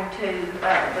required, according to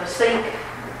the SEEK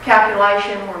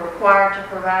calculation, we're required to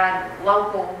provide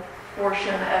local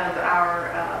portion of our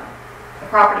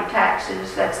property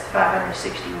taxes. That's the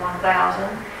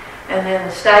 $561,000. And then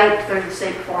the state, through the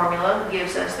SEEK formula,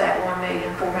 gives us that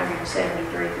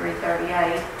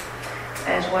 $1,473,338,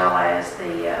 as well as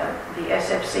the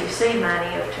SFCC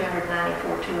money of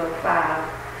 $294,205.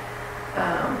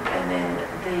 And then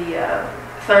the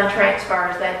fund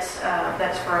transfers, that's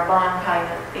for a bond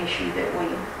payment issue that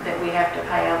we have to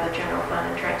pay out of the general fund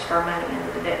and transfer money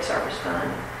into the debt service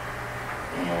fund.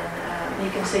 And you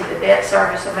can see the debt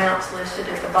service amounts listed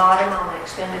at the bottom on the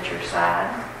expenditure side.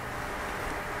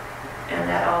 And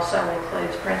that also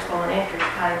includes principal and interest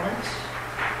payments.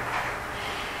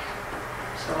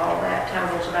 So all that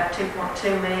totals about $2.2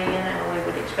 million, and we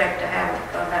would expect to have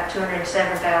about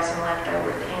 $207,000 left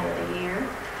over at the end of the year.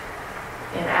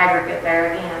 In aggregate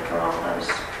there again for all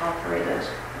three of those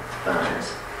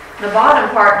funds. The bottom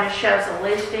part just shows a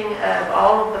listing of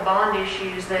all of the bond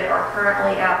issues that are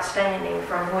currently outstanding,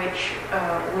 from which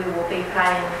we will be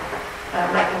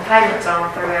making payments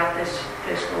on throughout this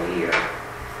fiscal year.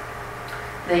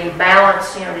 The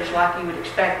balance, just like you would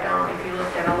expect if you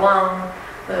looked at a loan,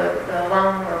 the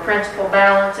loan or principal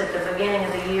balance at the beginning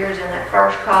of the year is in that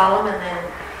first column, and then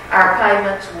our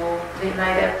payments will be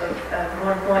made up of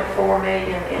 $1.4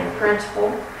 million in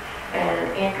principal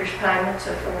and interest payments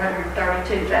of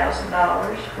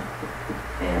 $432,000.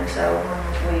 And so when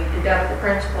we deduct the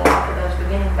principal off of those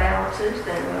beginning balances,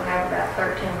 then we'll have about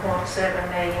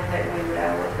 $13.7 million that we would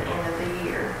owe at the end of the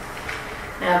year.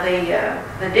 Now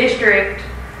the district,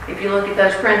 if you look at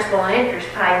those principal and interest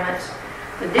payments,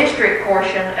 the district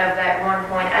portion of that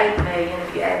 $1.8 million,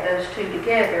 if you add those two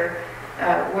together,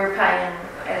 we're paying,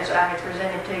 as I had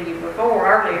presented to you before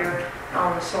earlier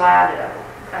on the slide,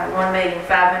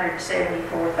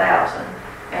 $1,574,000.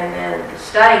 And then the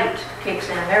state kicks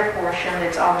in their portion,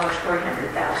 it's almost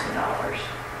 $300,000.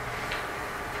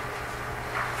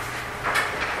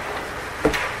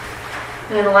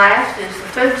 Then last is the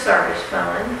food service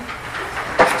fund.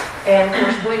 And of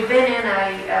course we've been in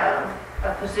a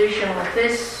position with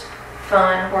this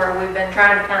fund where we've been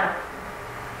trying to kind of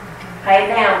pay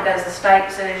it down because the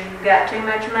state says you've got too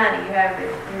much money,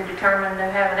 you're determined to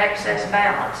have an excess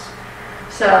balance.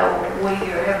 So we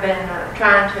have been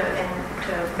trying to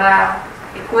buy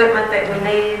equipment that we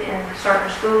need in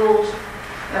certain schools,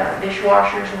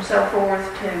 dishwashers and so forth,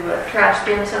 to try to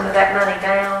spend some of that money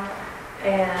down.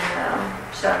 And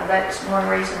so that's one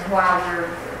reason why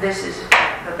the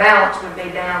balance would be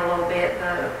down a little bit,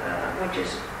 which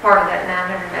is part of that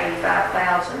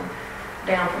 $985,000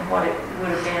 down from what it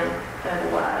would have been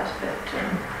otherwise. But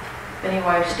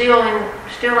anyway, still in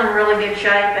really good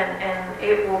shape, and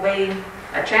it will be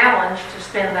a challenge to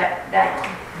spend that down.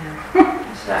 Yeah.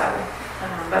 So,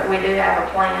 but we do have a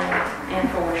plan in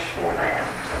force for that.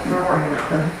 So we're working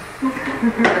on it.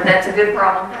 But that's a good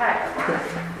problem to have.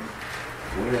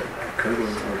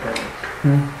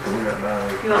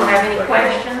 You You all have any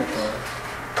questions?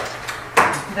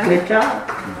 Good job.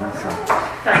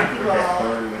 Thank you all.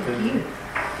 Thank you.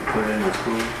 Put it in the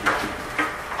school.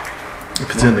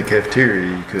 If it's in the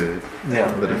cafeteria, you could.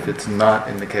 Yeah. But if it's not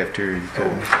in the cafeteria, you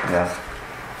couldn't. Yeah.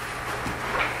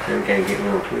 Then can't get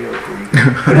one wheel for you.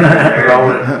 Put it in there,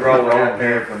 roll it out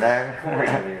there from there.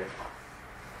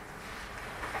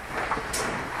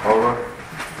 All right.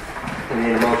 We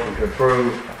need a motion to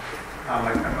approve I'll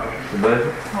make that motion. The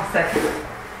budget? I'll second.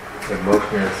 A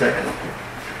motion and a second.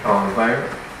 All in favor?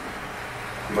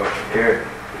 Motion carried.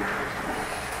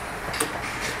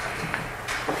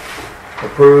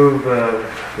 Approve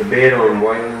the bid on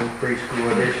Wayland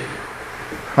Preschool Edition.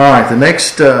 All right, the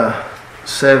next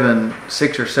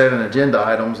 6 or 7 agenda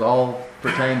items all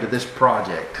pertain to this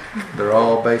project. They're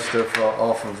all based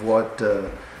off of what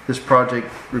this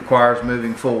project requires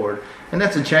moving forward. And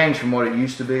that's a change from what it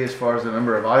used to be as far as the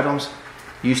number of items.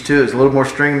 Used to, it's a little more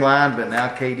streamlined, but now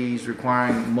KD's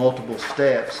requiring multiple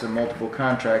steps and multiple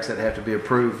contracts that have to be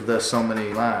approved, thus so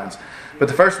many lines. But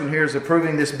the first one here is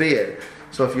approving this bid.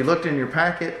 So if you looked in your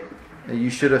packet,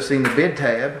 you should have seen the bid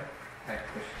tab.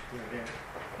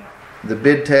 The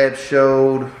bid tab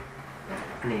showed.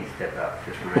 I need to step out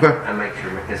just a minute. Okay. I'll make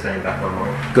sure this ain't about one more.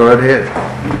 Go right ahead.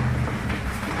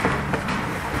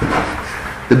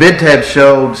 The bid tab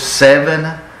showed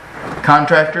 7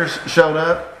 contractors showed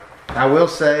up. I will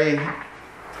say,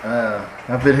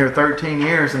 I've been here 13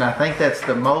 years, and I think that's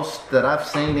the most that I've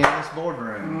seen in this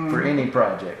boardroom for any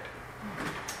project.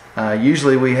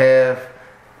 Usually we have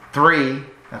 3.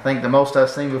 I think the most I've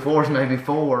seen before is maybe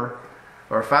 4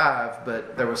 or 5,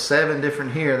 but there was 7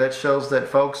 different here. That shows that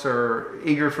folks are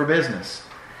eager for business.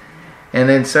 And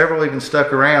then several even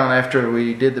stuck around after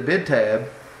we did the bid tab.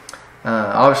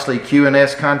 Obviously,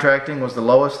 Q&S Contracting was the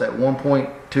lowest at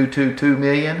 $1.222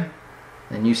 million.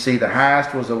 And you see the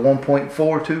highest was a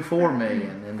 $1.424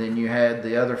 million. And then you had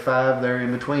the other 5 there in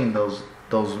between those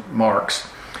marks.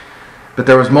 But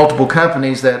there was multiple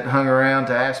companies that hung around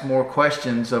to ask more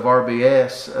questions of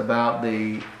RBS about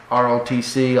the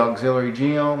ROTC Auxiliary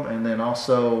Gym, and then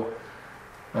also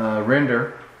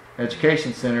Render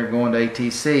Education Center going to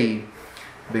ATC,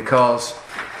 because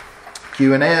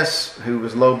Q&S, who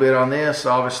was low bid on this,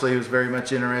 obviously was very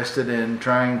much interested in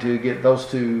trying to get those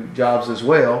 2 jobs as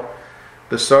well.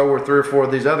 But so were 3 or 4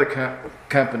 of these other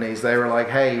companies. They were like,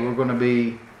 hey, we're going to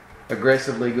be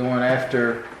aggressively going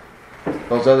after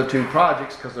those other 2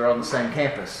 projects because they're on the same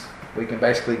campus. We can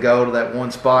basically go to that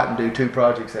one spot and do 2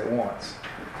 projects at once.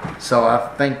 So I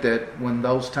think that when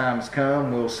those times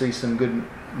come, we'll see some good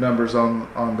numbers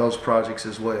on those projects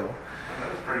as well.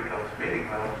 That was pretty close bidding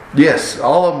though. Yes,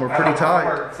 all of them were pretty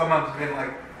tight. Some of them's been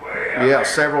like way out Yeah, there.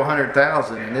 several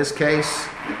 $100,000. In this case,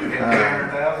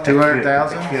 200,000?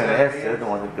 200,000. Q&S, they're the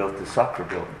one that built the soccer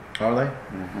building. Are they?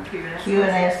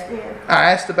 Q&S did.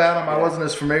 I asked about them. I wasn't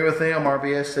as familiar with them.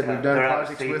 RBS said we've done They're out of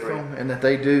projects with Sebring. them, and that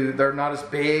they're not as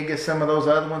big as some of those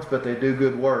other ones, but they do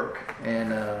good work.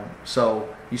 And so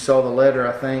you saw the letter,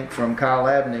 I think, from Kyle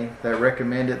Abney that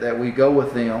recommended that we go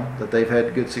with them, that they've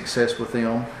had good success with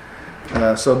them.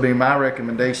 So it'd be my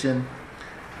recommendation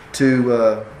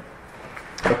to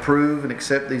approve and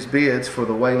accept these bids for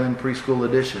the Wayland Preschool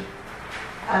Edition.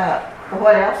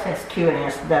 What else has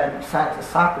Q&S done besides the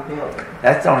soccer building?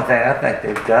 That's the only thing I think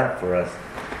they've done for us.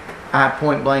 I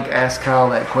point blank asked Kyle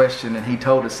that question, and he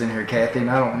told us in here, Kathy,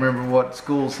 and I don't remember what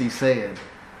schools he said,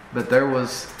 but there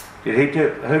was Did he do?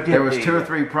 Who did? There was the, 2 or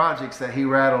 3 projects that he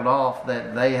rattled off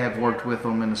that they have worked with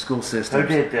them in the school system. Who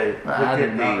did the? I Who did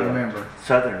did not the remember.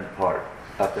 southern part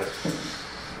up there?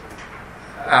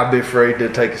 I'd be afraid to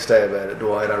take a stab at it,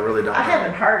 Dwight. I really don't I know.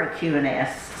 haven't heard of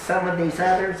Q&S. Some of these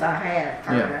others I have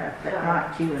heard Yeah. of, but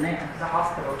not Q&S. The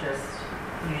hospital just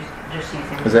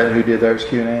using. Is that who did theirs,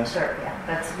 Q&S? Sure, yeah,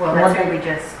 that's who we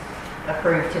just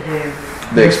approved to do.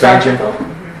 The expansion? Surgical?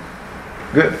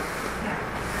 Good.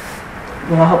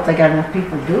 Well, I hope they got enough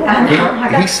people doing I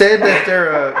it. know. He said that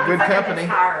they're a good I think company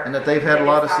it's hard. and that they've had a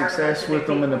lot of It's hard success to with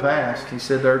them in the people. past. He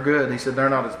said they're good. He said they're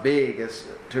not as big as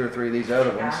 2 or 3 of these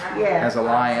other ones, Yeah. as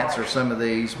Alliance or some of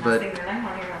these, I but see their name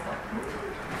on here, I was like,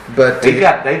 but They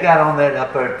got on that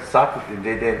up there at the soccer team.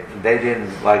 They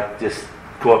didn't like just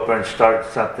go up there and start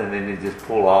something and then just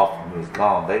pull off and it was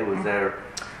gone. They was there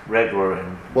regular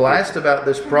and. well, I asked about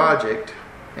this project,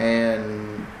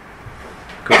 and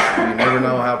of course, you never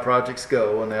know how projects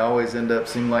go, and they always end up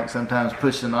seem like sometimes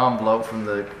pushing the envelope from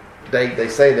the date they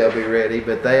say they'll be ready,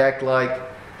 but they act like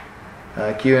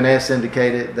Q&S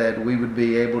indicated that we would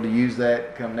be able to use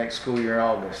that come next school year in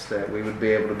August, that we would be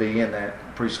able to be in that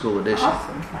preschool edition.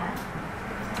 Awesome.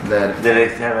 That Did they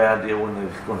have an idea when they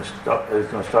was going to start? It was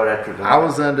going to start after the. I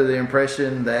was under the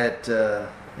impression that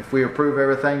if we approve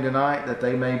everything tonight, that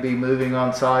they may be moving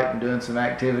on site and doing some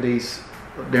activities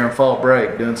during fall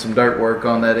break, doing some dirt work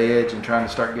on that edge and trying to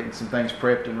start getting some things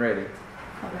prepped and ready.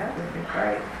 Well, that would be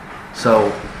great. So,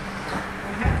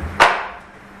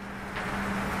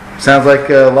 sounds like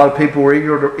a lot of people were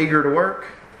eager to work,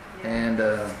 and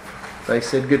they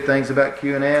said good things about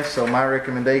Q&S. So my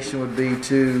recommendation would be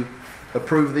to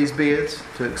approve these bids,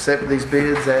 to accept these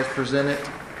bids as presented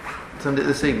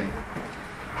this evening.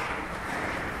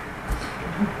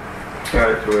 All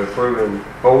right, so we're approving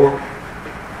 4.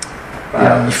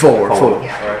 Four. All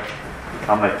right,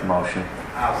 I'll make the motion.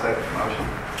 I'll second the motion.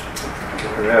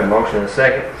 we have a motion and a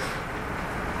second.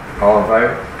 All in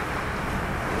favor?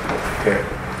 Okay.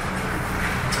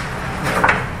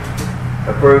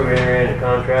 Approve entering into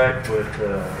contract with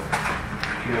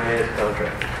QNS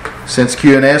contract. Since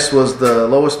QNS was the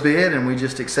lowest bid and we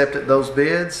just accepted those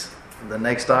bids, the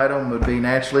next item would be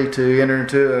naturally to enter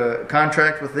into a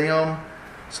contract with them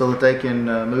so that they can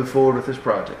move forward with this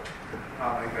project.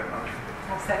 I'll make that motion.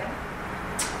 I'll second.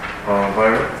 All in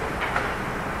favor?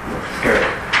 Motion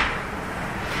carried.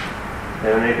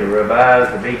 Now we need to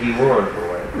revise the BG1 for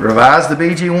Wayne. Revise the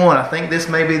BG1. I think this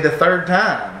may be the third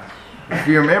time. If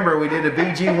you remember, we did a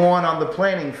BG1 on the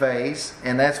planning phase,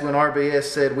 and that's when RBS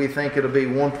said we think it'll be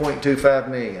 1.25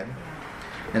 million.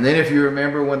 And then if you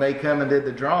remember when they come and did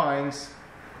the drawings,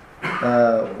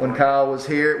 when Kyle was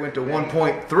here, it went to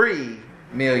 1.3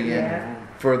 million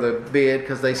for the bid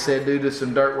because they said due to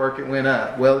some dirt work it went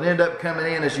up. Well, it ended up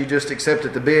coming in as you just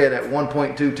accepted the bid at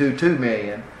 1.222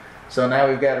 million. So now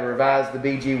we've got to revise the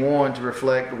BG1 to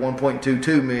reflect the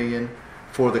 1.22 million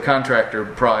for the contractor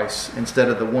price instead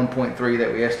of the 1.3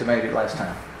 that we estimated last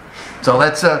time. So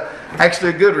that's actually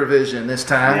a good revision this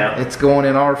time. Yeah. It's going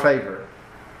in our favor.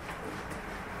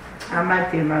 I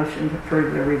make the motion to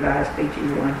approve the revised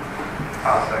BG1.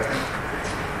 I'll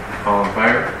second. All in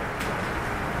favor?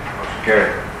 Motion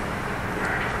carried.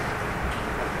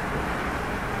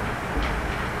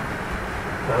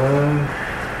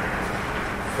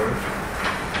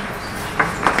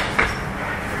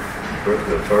 First,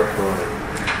 the first one,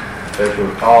 special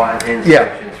all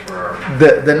inspections for our.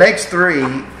 The next three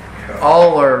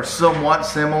all are somewhat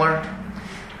similar.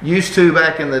 Used to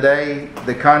back in the day,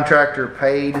 the contractor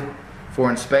paid for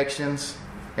inspections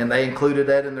and they included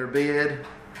that in their bid,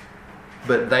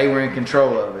 but they were in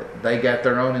control of it. They got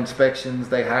their own inspections,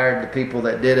 they hired the people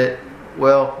that did it.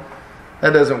 Well,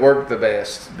 that doesn't work the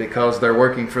best because they're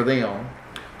working for them.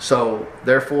 So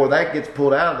therefore that gets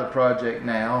pulled out of the project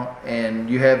now and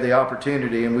you have the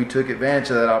opportunity, and we took advantage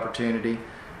of that opportunity.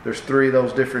 There's 3 of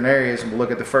those different areas, and we'll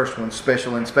look at the first one,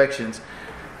 special inspections.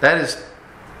 That is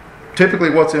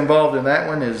typically what's involved in that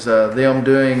one is them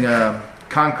doing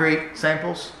concrete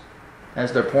samples.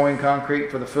 As they're pouring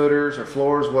concrete for the footers or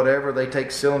floors, whatever, they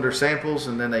take cylinder samples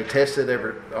and then they test it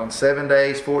on 7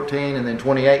 days, 14, and then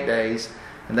 28 days.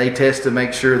 And they test to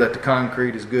make sure that the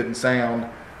concrete is good and sound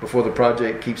before the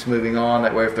project keeps moving on.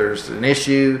 That way if there's an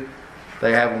issue,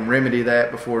 they have them remedy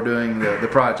that before doing the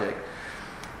project.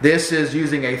 This is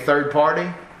using a third party.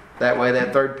 That way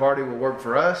that third party will work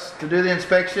for us to do the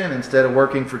inspection instead of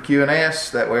working for QNS.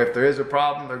 That way if there is a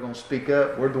problem, they're going to speak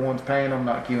up. We're the ones paying them,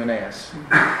 not QNS.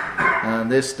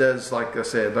 This does, like I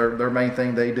said, their main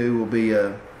thing they do will be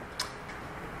the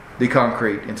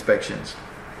concrete inspections.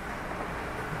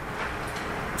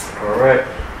 All right.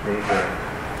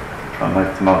 I'll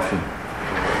make the motion.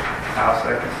 I'll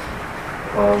second.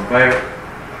 All in favor?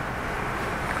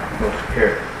 Motion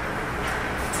carried.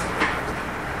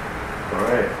 All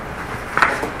right.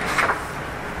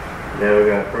 Now we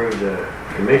got to approve the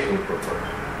commissioning for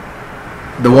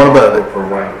first. The one above it. For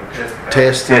Wayne.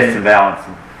 Test Test and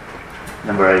balancing.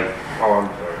 Number 8. Oh, I'm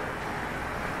sorry.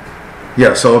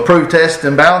 Yeah, so approved test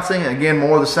and balancing, again,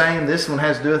 more of the same. This one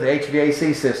has to do with the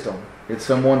HVAC system. It's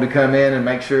someone to come in and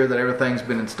make sure that everything's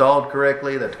been installed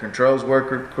correctly, that the controls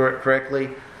work correctly,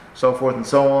 so forth and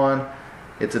so on.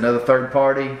 It's another third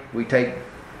party.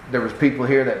 There was people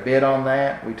here that bid on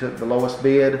that. We took the lowest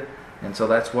bid, and so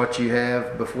that's what you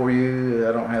have before you.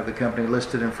 I don't have the company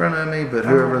listed in front of me, but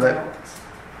whoever that...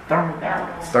 Thermal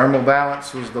balance. Thermal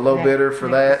Balance was the low bidder for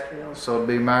that. So it'd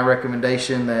be my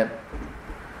recommendation that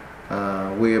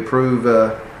we approve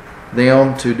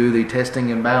them to do the testing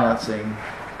and balancing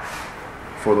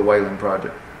for the Wayland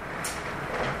project.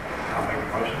 I'll make a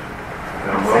motion.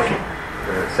 Got a motion.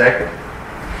 Got a second.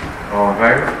 All in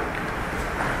favor?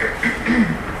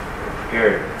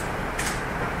 Carried.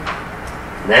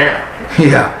 Now.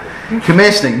 Yeah.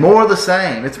 Commissioning, more of the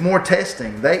same. It's more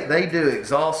testing. They do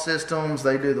exhaust systems,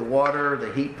 they do the water,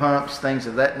 the heat pumps, things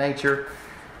of that nature.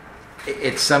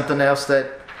 It's something else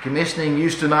that commissioning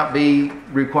used to not be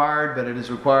required, but it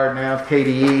is required now with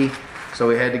KDE. So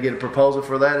we had to get a proposal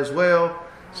for that as well.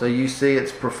 So you see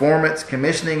it's Performance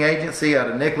Commissioning Agency out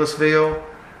of Nicholasville.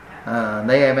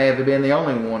 They may have been the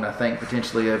only one, I think,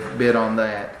 potentially have bid on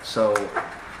that. So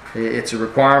it's a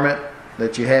requirement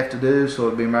that you have to do. So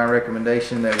it'd be my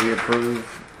recommendation that we approve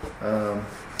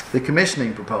the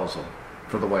commissioning proposal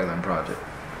for the Wayland project.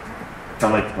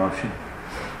 I'll make the motion.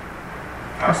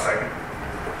 I'll second.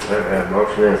 I have a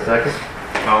motion and a second.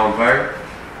 All in favor?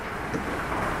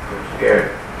 Motion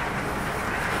carried.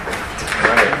 All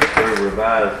right, approve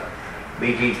revised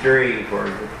BG3 for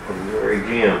Missouri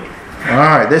Gym. All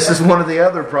right, this is one of the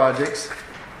other projects.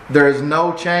 There is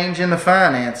no change in the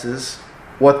finances.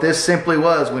 What this simply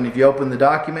was, when if you open the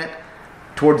document,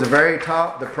 towards the very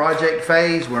top, the project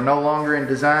phase, we're no longer in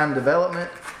design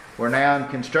development. We're now in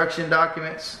construction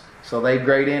documents. So they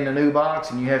grade in the new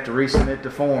box and you have to resubmit the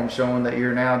form showing that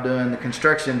you're now doing the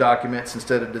construction documents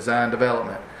instead of design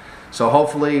development. So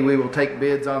hopefully we will take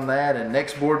bids on that, and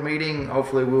next board meeting,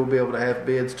 hopefully we'll be able to have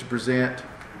bids to present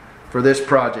for this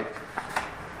project.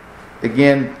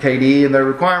 Again, KDE and their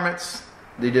requirements,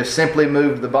 they just simply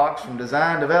moved the box from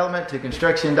design development to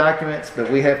construction documents,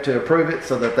 but we have to approve it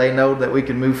so that they know that we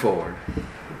can move forward.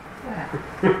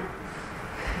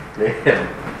 Yeah.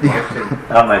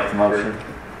 I'll make the motion.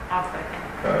 I'll second.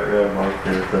 All right, yeah, motion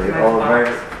and a second. All in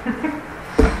favor?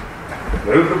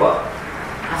 Move the box.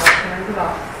 I'll let you move the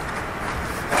box.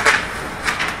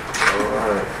 All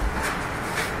right.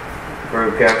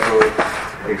 Approve capital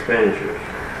expenditures.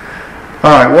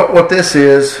 All right, what this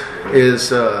is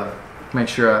make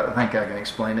sure I think I can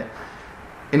explain it.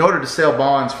 In order to sell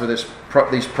bonds for these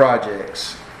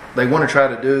projects, they want to try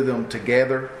to do them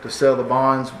together to sell the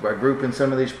bonds by grouping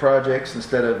some of these projects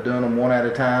instead of doing them one at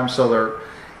a time. So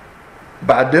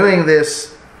by doing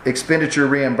this expenditure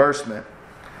reimbursement,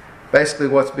 basically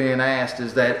what's being asked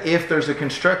is that if there's a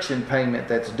construction payment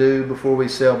that's due before we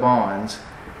sell bonds,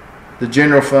 the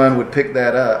general fund would pick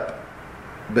that up,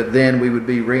 but then we would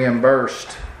be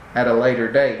reimbursed at a later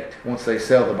date once they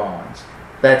sell the bonds.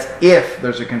 That's if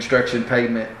there's a construction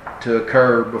payment to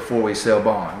occur before we sell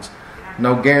bonds.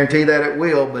 No guarantee that it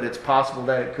will, but it's possible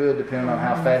that it could, depending on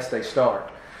how fast they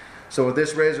start. So with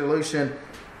this resolution,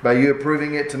 by you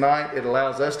approving it tonight, it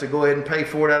allows us to go ahead and pay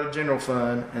for it out of general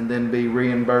fund and then be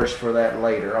reimbursed for that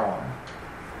later on.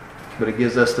 But it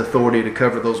gives us the authority to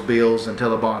cover those bills until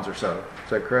the bonds are sold. Is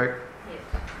that correct? Yes.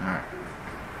 All right.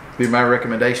 Be my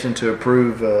recommendation to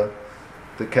approve the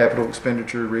capital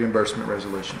expenditure reimbursement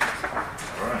resolution. All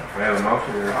right, we have a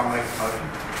motion here. I'll make the motion.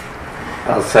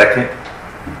 I'll second.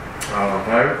 All in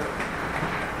favor?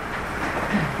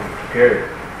 Carried.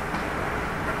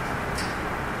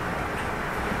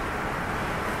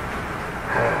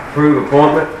 Approve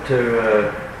appointment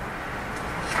to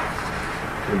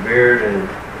Beard and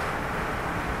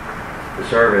to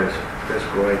serve as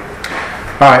fiscal agent.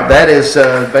 All right, that is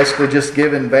basically just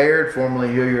giving Baird, formerly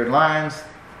Hilliard Lyons,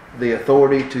 the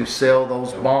authority to sell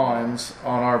those bonds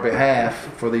on our behalf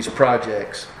for these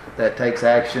projects. That takes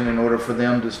action in order for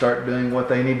them to start doing what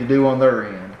they need to do on their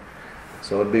end.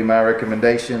 So it'd be my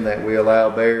recommendation that we allow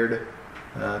Baird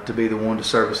to be the one to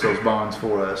service those bonds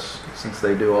for us, since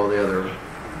they do all the other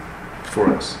for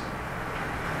us.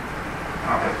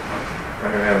 I'll make the motion. All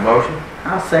right, we have a motion.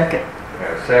 I'll second. We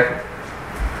have a second.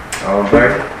 All in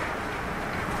favor?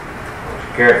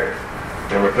 Motion carried.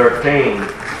 Number 13,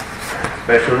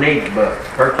 special needs bus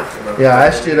purchase. Yeah, I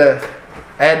asked you to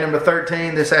add number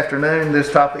 13 this afternoon.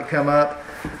 This topic come up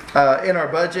in our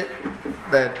budget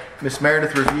that Miss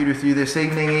Meredith reviewed with you this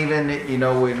evening. Even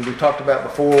when we talked about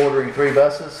before ordering 3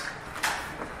 buses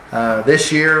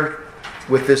this year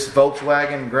with this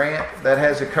Volkswagen grant that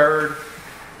has occurred.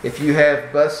 If you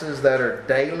have buses that are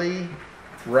daily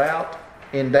route,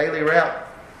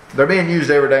 they're being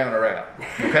used every day on the route.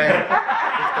 Okay, if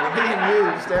they're being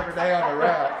used every day on the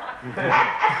route.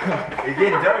 You're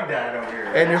getting tongue-tied over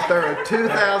here. And if they're a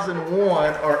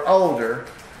 2001 or older,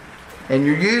 and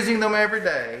you're using them every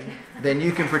day, then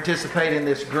you can participate in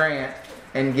this grant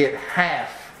and get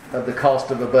half of the cost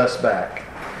of a bus back.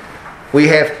 We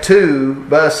have 2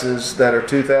 buses that are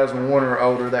 2001 or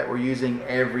older that we're using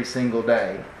every single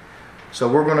day. So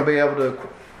we're going to be able to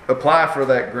apply for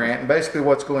that grant. And basically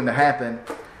what's going to happen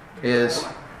is...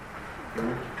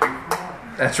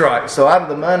 That's right. So out of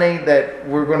the money that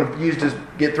we're going to use to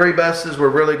get 3 buses, we're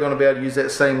really going to be able to use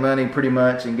that same money pretty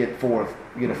much and get a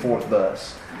 4th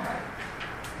bus.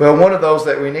 Well, one of those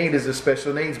that we need is a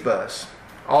special needs bus.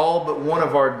 All but one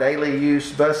of our daily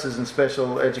use buses in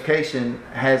special education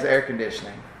has air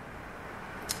conditioning.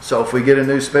 So if we get a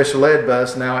new special ed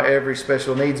bus, now every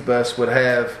special needs bus would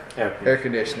have air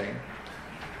conditioning.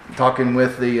 Talking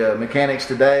with the mechanics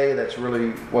today, that's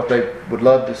really what they would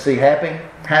love to see happen.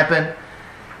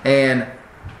 And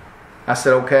I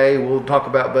said, okay, we'll talk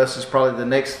about buses probably the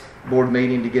next board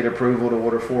meeting to get approval to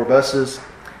order 4 buses.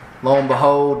 Lo and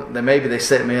behold, maybe they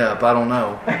set me up, I don't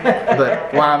know.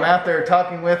 But while I'm out there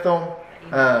talking with them,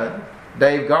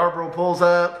 Dave Garborough pulls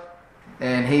up,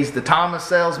 and he's the Thomas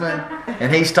salesman,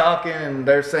 and he's talking, and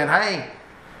they're saying, hey,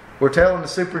 we're telling the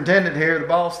superintendent here, the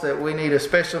boss, that we need a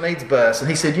special needs bus. And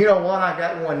he said, you know what, I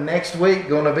got one next week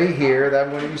going to be here that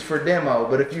I'm going to use for a demo,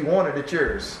 but if you want it, it's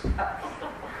yours.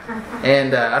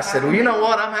 And I said, well, you know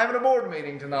what, I'm having a board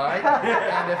meeting tonight,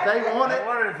 and if they want I it,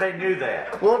 wonder if they knew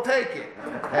that. we'll take it.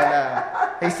 And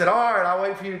he said, all right, I'll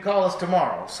wait for you to call us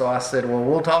tomorrow. So I said, well,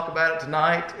 we'll talk about it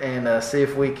tonight and see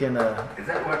if we can, Is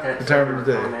that what that Determined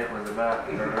to do. comment was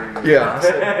about? yeah. I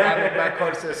said, I looked back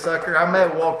and said, sucker, I may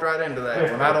have walked right into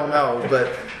that one. I don't know,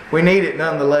 but we need it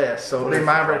nonetheless. So What be is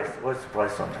my the price? What's the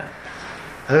price on that?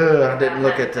 I didn't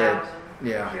look at the,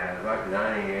 yeah. Yeah, it's like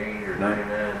 98 or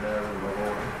 99,000.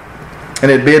 And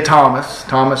it'd be a Thomas.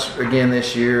 Thomas, again,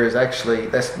 this year is actually,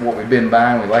 that's what we've been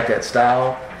buying. We like that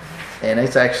style. And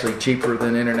it's actually cheaper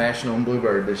than International and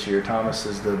Bluebird this year. Thomas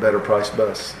is the better priced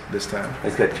bus this time.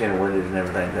 It's got tinted windows and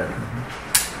everything, doesn't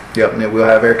it? Yep, and it will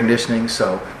have air conditioning.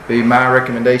 So be my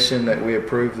recommendation that we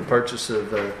approve the purchase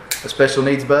of a special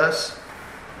needs bus.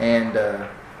 And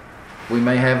we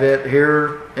may have it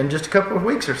here in just a couple of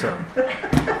weeks or so.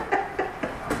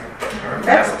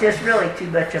 That's just really too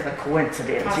much of a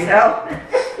coincidence, you know?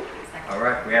 All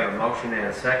right, we have a motion and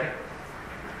a second.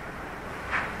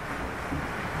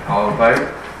 All in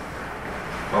favor?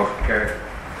 Motion carried.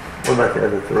 What about the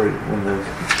other three? When those,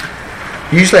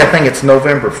 Usually I think it's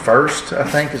November 1st, I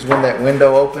think, is when that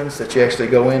window opens that you actually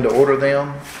go in to order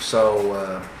them.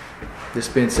 So this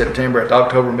being September, at the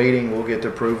October meeting, we'll get the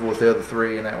approval with the other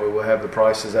three, and that way we'll have the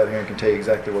prices out here and can tell you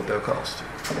exactly what they'll cost.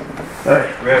 All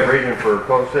right, we have reason for a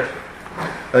closed session.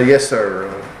 Yes,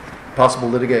 sir. Possible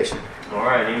litigation. All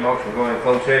right, any motion to go in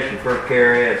closed session for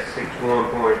KRS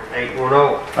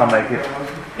 61.810. I'll make it.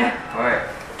 All right,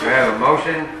 we have a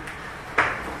motion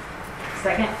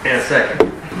Second? and a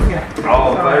second.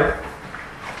 All in favor?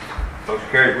 Motion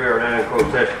carries. We are now in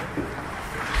closed session.